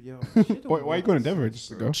it. Yo, Why are you going to Denver just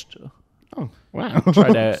to go? Oh, wow.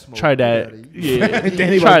 Try that. Smoke Try that. daddy. Yeah.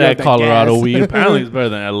 Danny Try about to that get Colorado gas. weed. Apparently, it's better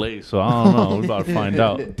than LA. So I don't know. We're about to find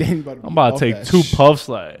out. Danny I'm about to take 2 puffs.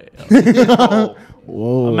 Like,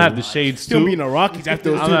 Whoa. I'm gonna have the shades Still too. be in the Rockies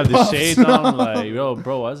after I'm those gonna have 2 the puffs. shades on. I'm like, yo,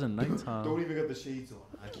 bro, it's nighttime. Don't even got the shades on.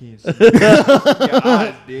 I can't see. Your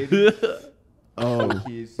eyes, dude. Oh. I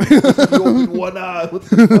can't see. You open one eye. What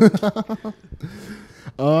the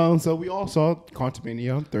fuck? So we all saw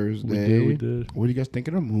Quantumania on Thursday. We did. What do you guys think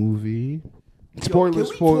of the movie? Yo, Spoilers, can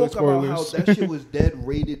we spoilers, talk about how spoilers. that shit was dead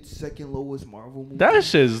rated second lowest Marvel movie? That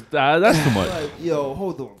shit's that's too much. Like, yo,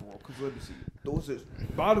 hold on, bro. Because let me see. Those is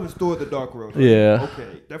bottom is Thor: The Dark World. Yeah.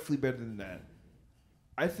 Okay, definitely better than that.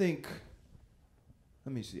 I think.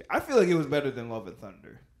 Let me see. I feel like it was better than Love and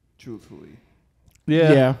Thunder. Truthfully,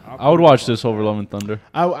 Yeah. Yeah. I would watch this over Love and Thunder.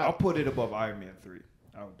 I'll put it above Iron Man 3.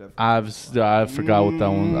 I would definitely. I forgot what that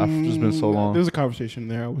one. I've just been so long. There's a conversation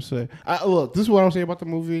there, I would say. Look, this is what I'll say about the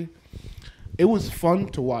movie. It was fun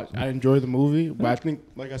to watch. I enjoyed the movie, but I think,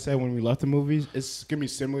 like I said, when we left the movies, it's gonna be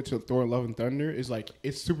similar to Thor: Love and Thunder. It's like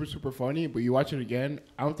it's super, super funny, but you watch it again,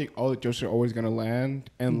 I don't think all the jokes are always gonna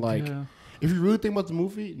land. And like, Yeah. if you really think about the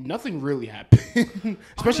movie, nothing really happened,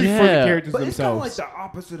 especially for the Yeah. characters But it's kind of like themselves. the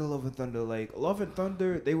opposite of Love and Thunder. Like Love and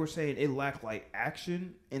Thunder, they were saying it lacked like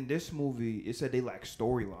action. In this movie, it said they lacked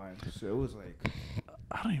storyline. So it was like,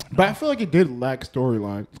 I don't even know. But I feel like it did lack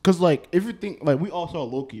storyline because, like, if you think, like, we all saw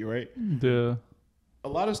Loki, right? Yeah. A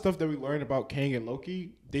lot of stuff that we learned about Kang and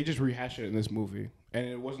Loki, they just rehashed it in this movie, and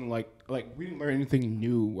it wasn't like we didn't learn anything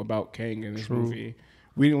new about Kang in this True. movie.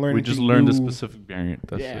 We didn't learn. We just anything learned a new. specific variant.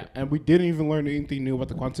 That's Yeah, it. and we didn't even learn anything new about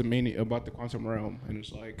the quantum realm, and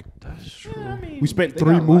it's like That's true. I mean, we spent they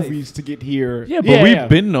 3 got movies to get here. Yeah, but we've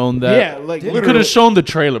been known that. Yeah, like we could literally. have shown the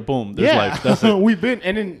trailer. Boom. There's Yeah, life. That's it. we've been,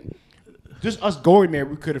 and then just us going there,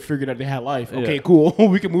 we could have figured out they had life. Okay, Yeah. cool.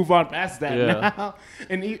 We can move on past that Yeah. now.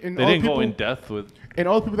 And They all didn't the people, go in depth with. and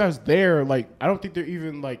all the people that was there, like I don't think they're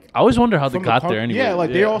even like. I always wonder how they from got the there anyway. Yeah,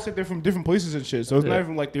 like they all said they're from different places and shit. So it's not Yeah.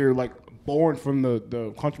 even like they're like born from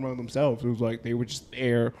the quantum realm themselves. It was like they were just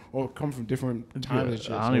there or come from different times and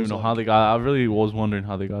shit. I So don't it even was know like, how they got. I really was wondering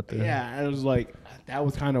how they got there. Yeah, and it was like that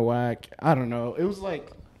was kind of whack. I don't know. It was like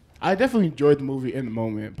I definitely enjoyed the movie in the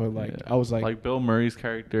moment, but like Yeah. I was like Bill Murray's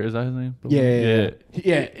character, is that his name? Bill yeah, Murray?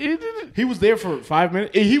 yeah. He was there for 5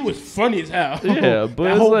 minutes. And he was funny as hell. Yeah, but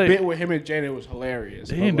that it's whole like- bit with him and Janet was hilarious.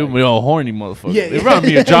 They but didn't do like- me all horny, motherfucker. Yeah, They yeah. brought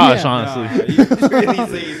me a Josh, Yeah. honestly.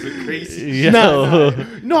 he's crazy. Yo. No,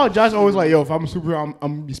 you know how Josh always like, yo, if I'm a superhero,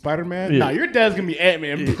 I'm gonna be Spider Man. Yeah. Nah, your dad's gonna be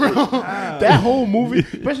Ant-Man, bro. That whole movie,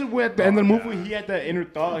 especially when at the end of the movie, he had that inner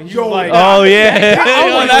thought. And he was like, Oh yeah, I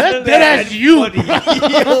was like, that's you.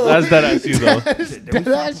 that's that ass you though.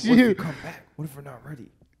 That's What if you. we come back? What if we're not ready?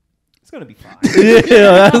 It's gonna be fine.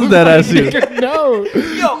 Yeah, that's that ass you. No,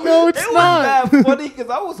 Yo, no, it's it not. was that funny because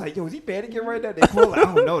I was like, yo, is he panicking right now? They pull. I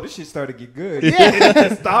don't know. This shit started to get good. Yeah. And it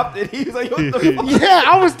just stopped, and he was like, yo, what the fuck? Yeah,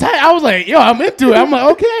 I was tight. I was like, yo, I'm into it. I'm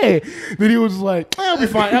like, okay. Then he was like, I'll be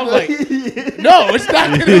fine. I was like, no, it's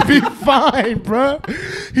not gonna be fine, bro.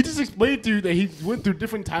 He just explained to you that he went through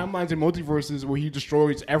different timelines and multiverses where he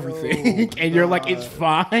destroys everything, Oh, and you're like, it's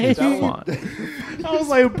fine. It's That fine. I was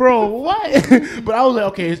like, bro, what? But I was like,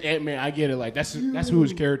 okay, it's Ant-Man. I get it. Like that's who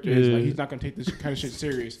his character is. Yeah. Like he's not gonna take this kind of shit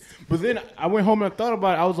serious. But then I went home and I thought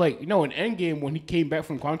about it. I was like, you know, in Endgame when he came back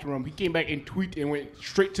from Quantum Realm, he came back and tweeted and went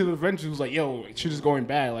straight to the Avengers. He was like, yo, shit is going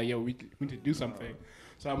bad. Like, yo, we need to do something.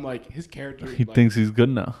 So I'm like, his character. He like, thinks he's good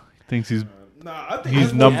now. He thinks he's Nah, I think He's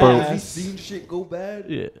that's number- what happened. He's seen shit go bad.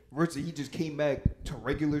 yeah. Versus he just came back to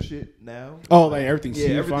regular shit now. oh, like everything's Yeah,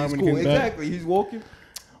 super fine everything's when cool. he came back. Exactly. He's walking.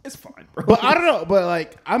 It's fine, bro. But I don't know. But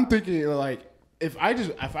like, I'm thinking like, if I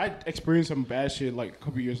experienced some bad shit like a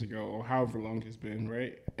couple years ago or however long it's been,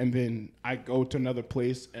 right? And then I go to another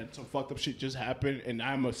place and some fucked up shit just happened, and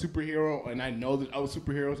I'm a superhero, and I know that other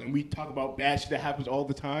superheroes, and we talk about bad shit that happens all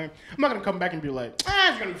the time. I'm not gonna come back and be like,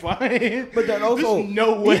 it's gonna be fine. But then also, There's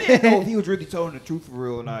no way. he didn't know if he was really telling the truth for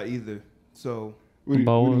real or not either. So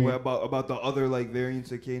About the other like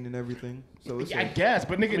variants of Kane and everything. So it's I guess,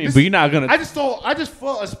 but nigga, but you're not gonna. I just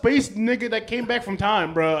fought a space nigga that came back from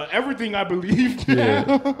time, bro. Everything I believed.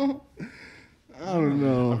 Yeah. I don't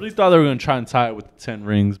know. I really thought they were gonna try and tie it with the 10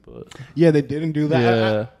 rings, but yeah, they didn't do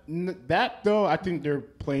that. Yeah. That though, I think they're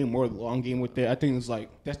playing more the long game with it. I think it's like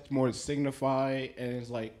that's more to signify, and it's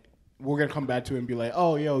like we're gonna come back to it and be like,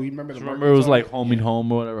 oh, yo, you remember the? Remember it was like homing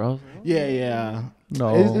home or whatever. I was like, yeah.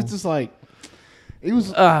 No, it's just like it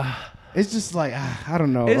was. It's just like I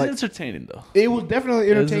don't know. It's like, entertaining though. It was definitely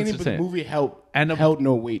entertaining, but the entertaining. movie held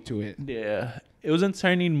no weight to it. Yeah, it was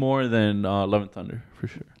entertaining more than Love and Thunder for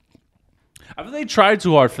sure. I think they tried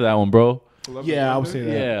too hard for that one, bro. Yeah, I would say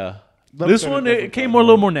that. Yeah. Love This Thunder one, definitely it came tried more a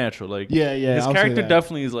little more. more natural. Like, Yeah, his I'll say character that.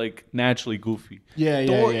 definitely is like naturally goofy. Yeah,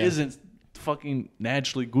 Thor yeah. isn't fucking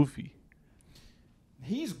naturally goofy.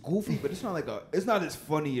 He's goofy, but it's not as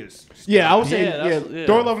funny as. Yeah, I would say Yeah,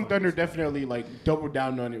 Thor: Love and Thunder definitely like doubled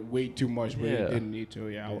down on it way too much, but Yeah. it didn't need to.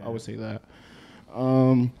 Yeah, I would say that.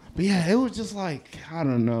 But yeah, it was just like I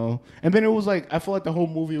don't know. And then it was like I feel like the whole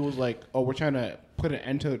movie was like, oh, we're trying to put an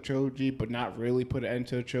end to the trilogy, but not really put an end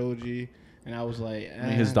to the trilogy. And I was like,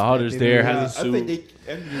 his daughter's there, has a I suit. think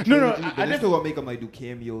they ended the No, trilogy, I but they still gonna make him like do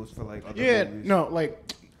cameos for like other movies. no,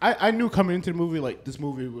 like I knew coming into the movie like this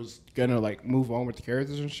movie was gonna like move on with the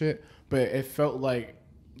characters and shit, but it felt like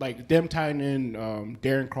them tying in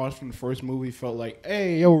Darren Cross from the first movie felt like,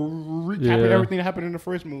 hey, yo, recapping everything that happened in the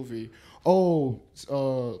first movie. Oh,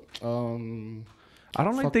 I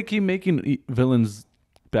don't like they keep making villains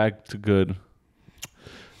back to good.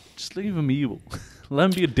 Just leave him evil. Let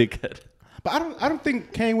him be a dickhead. but I don't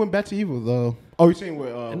think Kang went back to evil though. Oh, you're saying with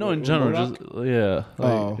No, in with general, MODOK? just yeah,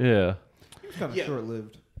 like, yeah. He was kind of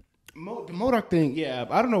short-lived. The MODOK thing, yeah,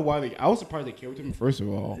 I don't know why I was surprised they killed him first of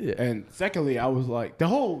all, and secondly, I was like the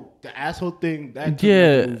asshole thing that took me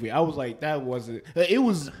out of the movie. I was like that wasn't. It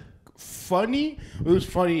was funny. It was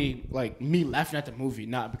funny, like me laughing at the movie,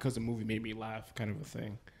 not because the movie made me laugh, kind of a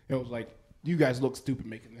thing. It was like you guys look stupid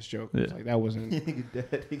making this joke. It was like that wasn't.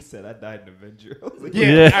 He said, "I died in Avenger." I was like,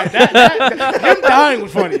 Him dying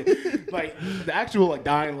was funny. Like the actual like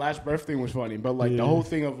dying last breath thing was funny, but like the whole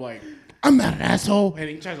thing of like I'm not an asshole, and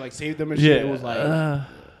he tries to like save them and shit. It was like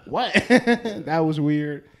what? That was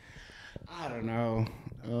weird. I don't know.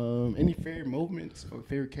 Any favorite moments or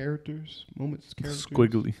favorite characters?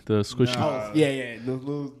 Squiggly, the squishy. Yeah.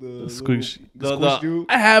 The Squish. the squish dude.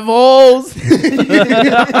 I have holes.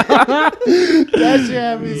 That shit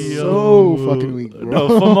had me so fucking weak, bro.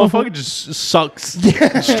 No, motherfucker just sucks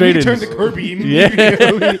straight he in. turned to Kirby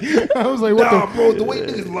immediately. I was like, what the bro, the way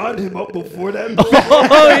niggas lined him up before that.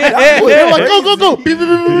 Oh yeah. They're like, go. Beep, beep, beep,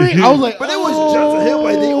 beep, beep. I was like, But it was just him,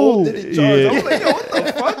 like they all did it charge. I was like, yo, what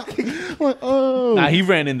the fuck? like, oh. Nah, he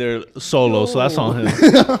ran in there solo, so that's on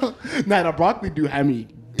him. Nah, the broccoli dude had me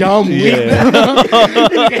dumb weak.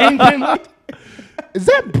 Yeah. Is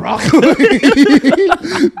that broccoli?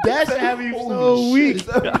 That should have me so weak.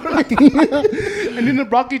 And then the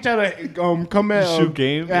broccoli tried to come at Shoot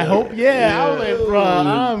game? I hope, yeah. I was like, bro,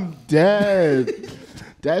 I'm dead.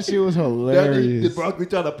 That shit was hilarious. Did Broccoli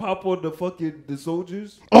try to pop on the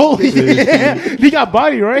soldiers? Oh, yeah. He got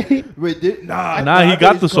body, right? Wait, he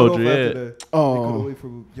got the soldier, yeah. Oh. That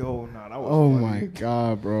was Oh funny. my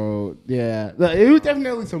god, bro. Yeah. It was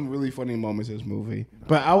definitely some really funny moments in this movie.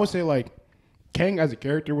 But I would say like Kang as a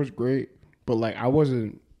character was great, but like I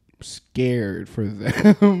wasn't scared for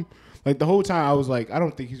them. Like the whole time I was like, I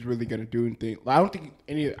don't think he's really gonna do anything. Like,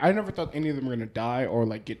 I never thought any of them were gonna die or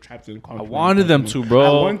like get trapped in the I wanted them to, bro. I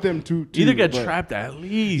wanted them to too, Either get but- trapped at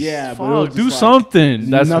least. Yeah, but it was fuck, do just like something.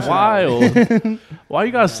 That's nothing. wild. Why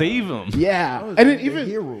you gotta save him? Yeah, was and then like even the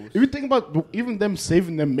heroes. if you think about even them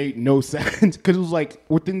saving them made no sense because it was like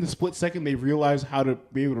within the split second they realized how to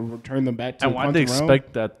be able to return them back to And the why did they quantum realm.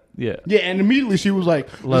 expect that? Yeah. Yeah, and immediately she was like,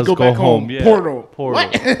 "Let's Let's go back home." Yeah. Portal.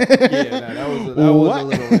 What? Yeah, that was a What?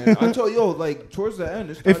 little. Until like towards the end,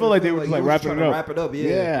 It felt like they were like wrapping wrapping it up.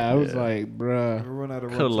 Yeah, I was like, bruh. Run out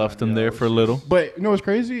of Could have runtime, left him yeah, there it for a was little. But you know what's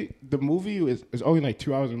crazy? The movie is only like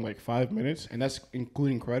 2 hours and like 5 minutes, and that's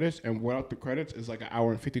including credits. And without the credits, it's like 1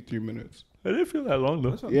 hour and 53 minutes. I didn't feel that long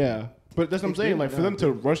though. Yeah, but that's what I'm saying. Like for them to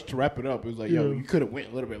Yeah. rush to wrap it up, it was like, yo, you could have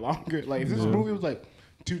went a little bit longer. Like if this movie was like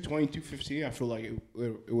 2:20, 2:15, I feel like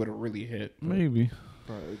it would have really hit. Maybe.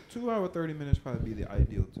 Probably 2 hour 30 minutes probably be the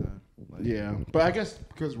ideal time. Like, Yeah, but I guess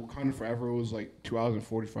because Wakanda Forever was like 2 hours and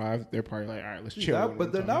 45, they're probably like, all right, let's chill.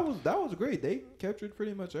 but then that was great. They captured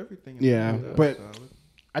pretty much everything. Yeah, That was but solid.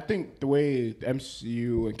 I think the way the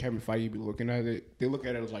MCU and Kevin Feige be looking at it, they look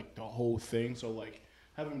at it as like the whole thing. So like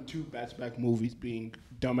having 2 back-to-back movies being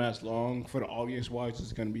dumbass long for the audience-wise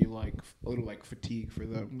is gonna be like a little like fatigue for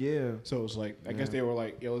them. Yeah. So it's like I guess they were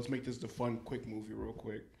like, yo, let's make this the fun, quick movie real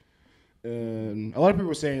quick. And a lot of people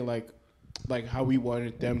were saying like how we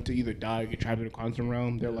wanted them to either die or get trapped in the quantum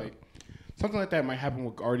realm. They're like. Something like that might happen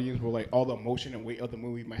with Guardians, where like all the emotion and weight of the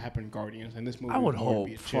movie might happen in Guardians, and this movie I would hope.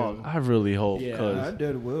 I really hope. Yeah, I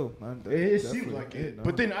did will. It seems like it, no.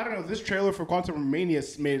 But then I don't know. This trailer for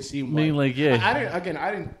Quantumania made it seem like I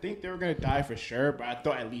didn't think they were gonna die for sure, but I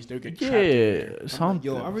thought at least they would get trapped. Yeah,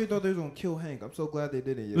 something. I really thought they were gonna kill Hank. I'm so glad they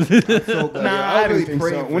didn't. I'm so glad. I didn't think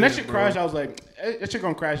so. When that shit crashed, I was like, that shit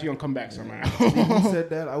gonna crash. He gonna come back somehow. When you said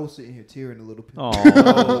that, I was sitting here tearing a little bit.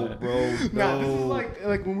 Oh, bro. Nah, this is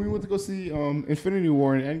like when we went to go see Infinity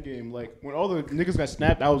War and Endgame. Like when all the niggas got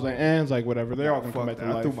snapped, I was like, it's like whatever. They're all gonna come back to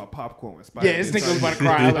life. I threw my popcorn. Yeah, this nigga was about to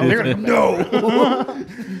cry. I was like, they're gonna come back.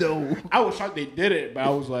 No. I was shocked they did it, but I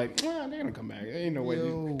was like, they're gonna come back. There ain't no way.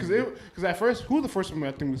 Because at first, who was the first one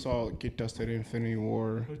I think we saw get dusted in Infinity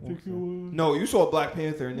War? I think it was. No, you saw Black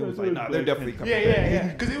Panther and it was like, nah, they're definitely coming back. Yeah.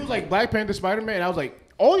 Because it was like Black Panther, Spider-Man, and I was like,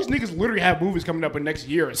 all these niggas literally have movies coming up in next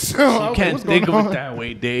year. So you can't think of it that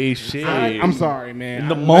way, Dae. Shit. I'm sorry, man. In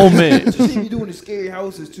the moment. Just see you doing the scary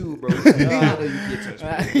houses too, bro.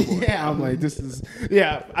 Yeah, I'm like, this is...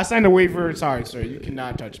 Yeah, I signed a waiver. Sorry, sir. You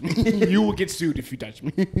cannot touch me. You will get sued if you touch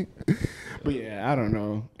me. But yeah, I don't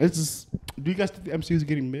know. It's just... Do you guys think the MCU is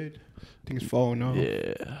getting mid? I think it's falling off.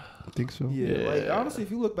 Yeah. I think so. Yeah, like honestly,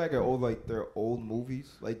 if you look back at all like their old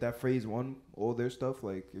movies, like that Phase 1, all their stuff,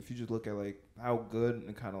 like if you just look at like how good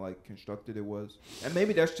and kind of like constructed it was, and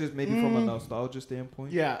maybe that's just from a nostalgia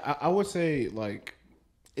standpoint. Yeah, I would say like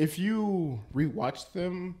if you rewatch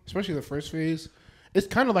them, especially the first phase, it's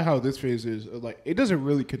kind of like how this phase is. Like it doesn't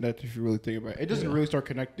really connect if you really think about it. It doesn't really start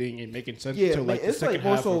connecting and making sense until like the second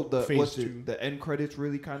half of phase 2. The end credits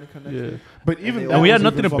really kind of connected. Yeah. But even and we had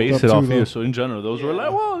nothing to base it off here. So in general, those were like,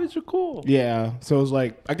 wow, these are cool. Yeah. So it's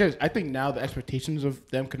like I think now the expectations of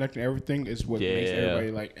them connecting everything is what makes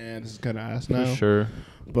everybody like, this is kind of ass now. For sure.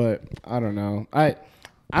 But I don't know.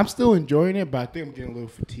 I'm still enjoying it, but I think I'm getting a little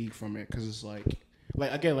fatigued from it because it's like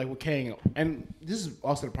again, like with Kang, and this is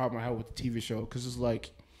also the problem I have with the TV show because it's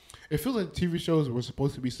like it feels like TV shows were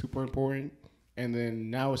supposed to be super important, and then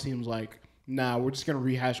now it seems like we're just gonna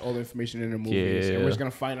rehash all the information in the movies, and we're just gonna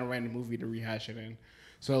find a random movie to rehash it in.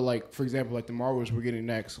 So like for example, like the Marvels we're getting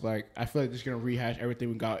next, like I feel like they're just gonna rehash everything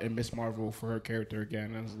we got in Miss Marvel for her character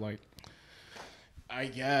again, and it's like. I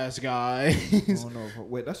guess, guys. Oh no!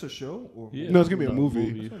 Wait, that's a show? Or no, it's gonna be a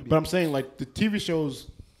movie. But I'm saying like the TV shows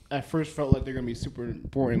at first felt like they're gonna be super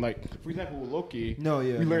important. Like for example, with Loki, we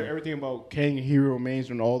learned everything about Kang and hero remains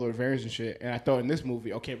and all the variants and shit. And I thought in this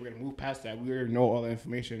movie, okay, we're gonna move past that. We already know all the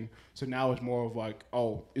information. So now it's more of like,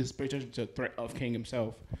 it's pay attention to the threat of Kang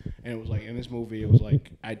himself. And it was like in this movie, it was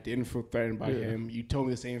like I didn't feel threatened by him. You told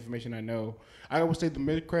me the same information I know. I would say the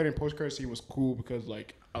mid credit and post credit scene was cool because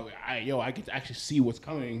like. I get to actually see what's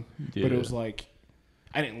coming, but it was like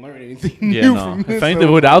I didn't learn anything new from this. If anything,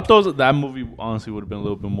 without those, that movie honestly would have been a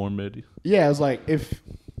little bit more mid. Yeah, it was like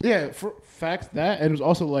for facts that, and it was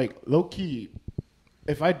also like low key.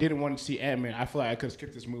 If I didn't want to see Ant-Man, I feel like I could have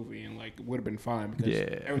skipped this movie and like would have been fine because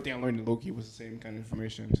everything I learned in Loki was the same kind of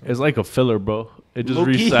information. So. It's like a filler, bro. It just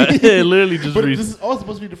reset. It literally just reset. This is also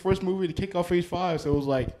supposed to be the first movie to kick off Phase 5, so it was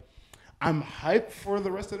like I'm hyped for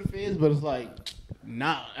the rest of the phase, but it's like.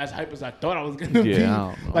 Not as hype as I thought I was gonna be.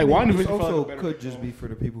 Like WandaVision also could just be for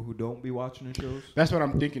the people who don't be watching the shows. That's what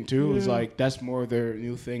I'm thinking too. It's like that's more their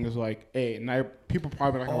new thing. Is like, hey, now people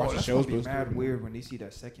probably not gonna watch the shows. But it's mad weird when they see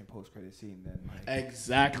that second post credit scene. Then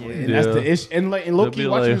exactly, and that's the issue. And like in Loki,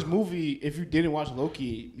 watching this movie, if you didn't watch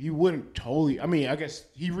Loki, you wouldn't totally. I mean, I guess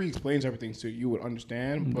he re-explains everything so you would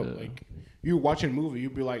understand. But like you watching the movie,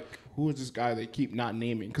 you'd be like, who is this guy they keep not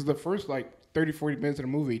naming? Because the first like 30, 40 minutes of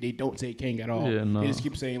the movie, they don't say Kang at all. Yeah, no. They just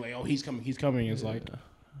keep saying, like, oh, he's coming. It's like,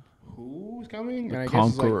 who's coming? The and I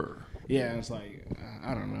Conqueror. Guess it's like,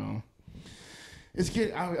 I don't know.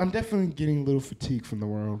 I'm definitely getting a little fatigued from the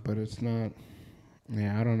world, but it's not,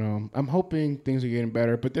 I don't know. I'm hoping things are getting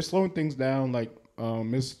better, but they're slowing things down. Like,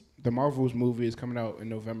 the Marvels movie is coming out in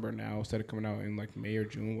November now instead of coming out in, like, May or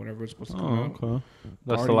June, whatever it's supposed to come out. Okay.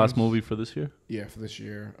 That's the last movie for this year? Yeah, for this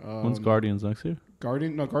year. When's Guardians next year?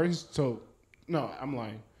 Guardians, no, I'm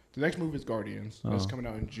lying. The next movie is Guardians. That's coming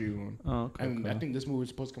out in June. And I think this movie is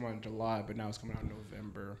supposed to come out in July, but now it's coming out in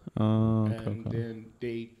November. Then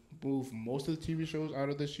they move most of the TV shows out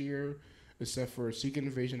of this year, except for Secret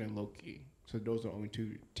Invasion and Loki. So those are the only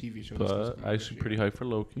 2 TV shows. But actually pretty hyped for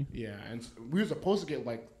Loki. Yeah, and we were supposed to get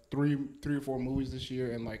like 3 or 4 movies this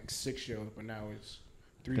year and like 6 shows, but now it's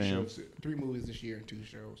Damn. Three movies this year and 2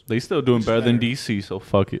 shows. They still doing Which is better than better. DC, so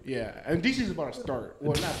fuck it. Yeah, and DC's about to start.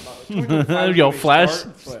 Well, not about. 2025 Yo, when they Flash.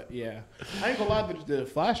 start, but yeah, I ain't gonna lie. The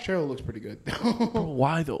Flash trailer looks pretty good. Bro,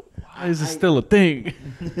 why though? Why is it still a thing?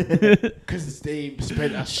 Because they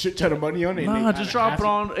spent a shit ton of money on it. and Nah, they just kinda drop have it to.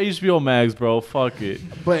 on HBO Max, bro. Fuck it.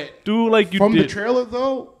 But Do like you from did. the trailer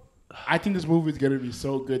though, I think this movie is gonna be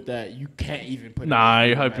so good that you can't even put. Nah, it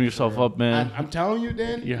you're on hyping that yourself trailer. up, man. I'm telling you,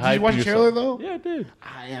 Dan. You're Did hyping you watch the yourself. trailer though? Yeah, I did.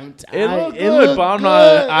 I am. It looked it good, looked but I'm good.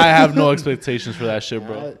 not. I have no expectations for that shit,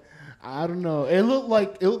 bro. I don't know. It looked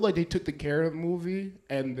like they took the care of the movie,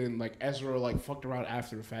 and then like Ezra like fucked around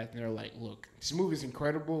after the fact, and they're like, "Look, this movie's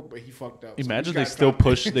incredible, but he fucked up." So Imagine you they guys still gotta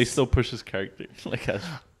push. fix." They still push his character. Like,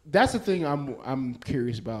 That's the thing I'm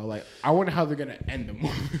curious about. Like, I wonder how they're gonna end the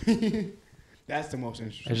movie. That's the most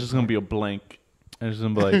interesting. it's just gonna be a blank, and it's just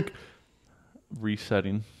gonna be like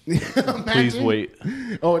resetting. Please Imagine. wait.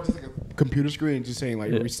 Oh, it's just like a computer screen just saying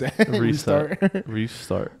like Yeah. reset, Restart.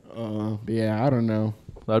 Restart. But yeah, I don't know.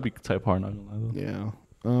 That'd be type hard. Not gonna lie though.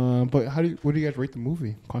 Yeah. But what do you guys rate the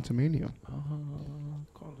movie, Quantumania?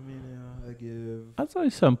 Quantumania, I give I'd say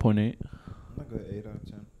 7.8. like an 8 out of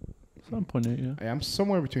 10. 7.8. Yeah. Hey, I'm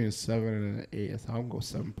somewhere between a 7 and an 8. So I'm going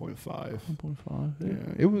 7.5. 7.5.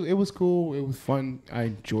 Yeah, it was cool. It was fun. I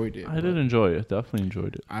enjoyed it. I did enjoy it. Definitely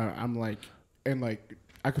enjoyed it. I'm like, and like,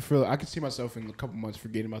 I could see myself in a couple months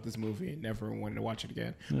forgetting about this movie and never wanting to watch it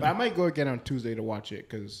again. Yeah. But I might go again on Tuesday to watch it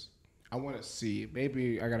because I want to see.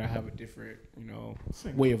 Maybe I gotta have a different,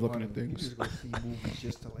 way of looking at You things. just go see movies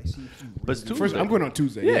just to like see if you But it's really Tuesday. First, I'm going on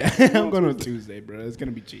Tuesday. Yeah. Yeah, I'm going on Tuesday, bro. It's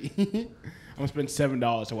gonna be cheap. I'm gonna spend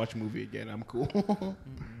 $7 to watch a movie again. I'm cool.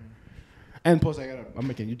 And plus, I'm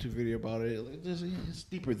making a YouTube video about it. Like, it's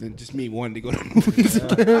deeper than just me wanting to go to movies.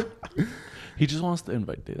 He just wants to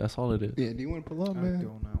invite Dae. That's all it is. Yeah, do you want to pull up, I man? do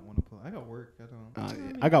not want to pull. I got work. I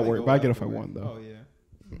don't. Yeah. I got work, but I get off at 1 though. Oh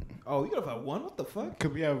yeah. Oh, you get off at 1? What the fuck?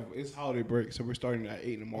 Cause it's holiday break, so we're starting at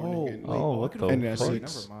 8 in the morning. Oh, and wait, Oh, I what could've the And that's fuck? it.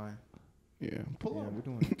 Never mind. yeah, pull Yeah, up.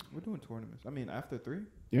 we're doing tournaments. I mean, after 3,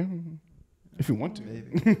 Yeah, if you want to.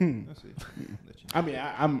 maybe. Let's see. Let you I mean,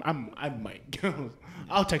 I might.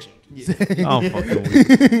 I'll text you. I'm fucking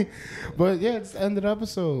weak. But yeah, it's the end of the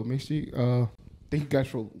episode. Make sure you, thank you guys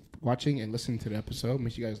for watching and listening to the episode.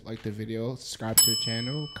 Make sure you guys like the video, subscribe to the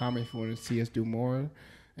channel, comment if you want to see us do more,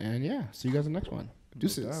 and yeah, see you guys in the next one.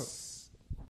 Deuces. out.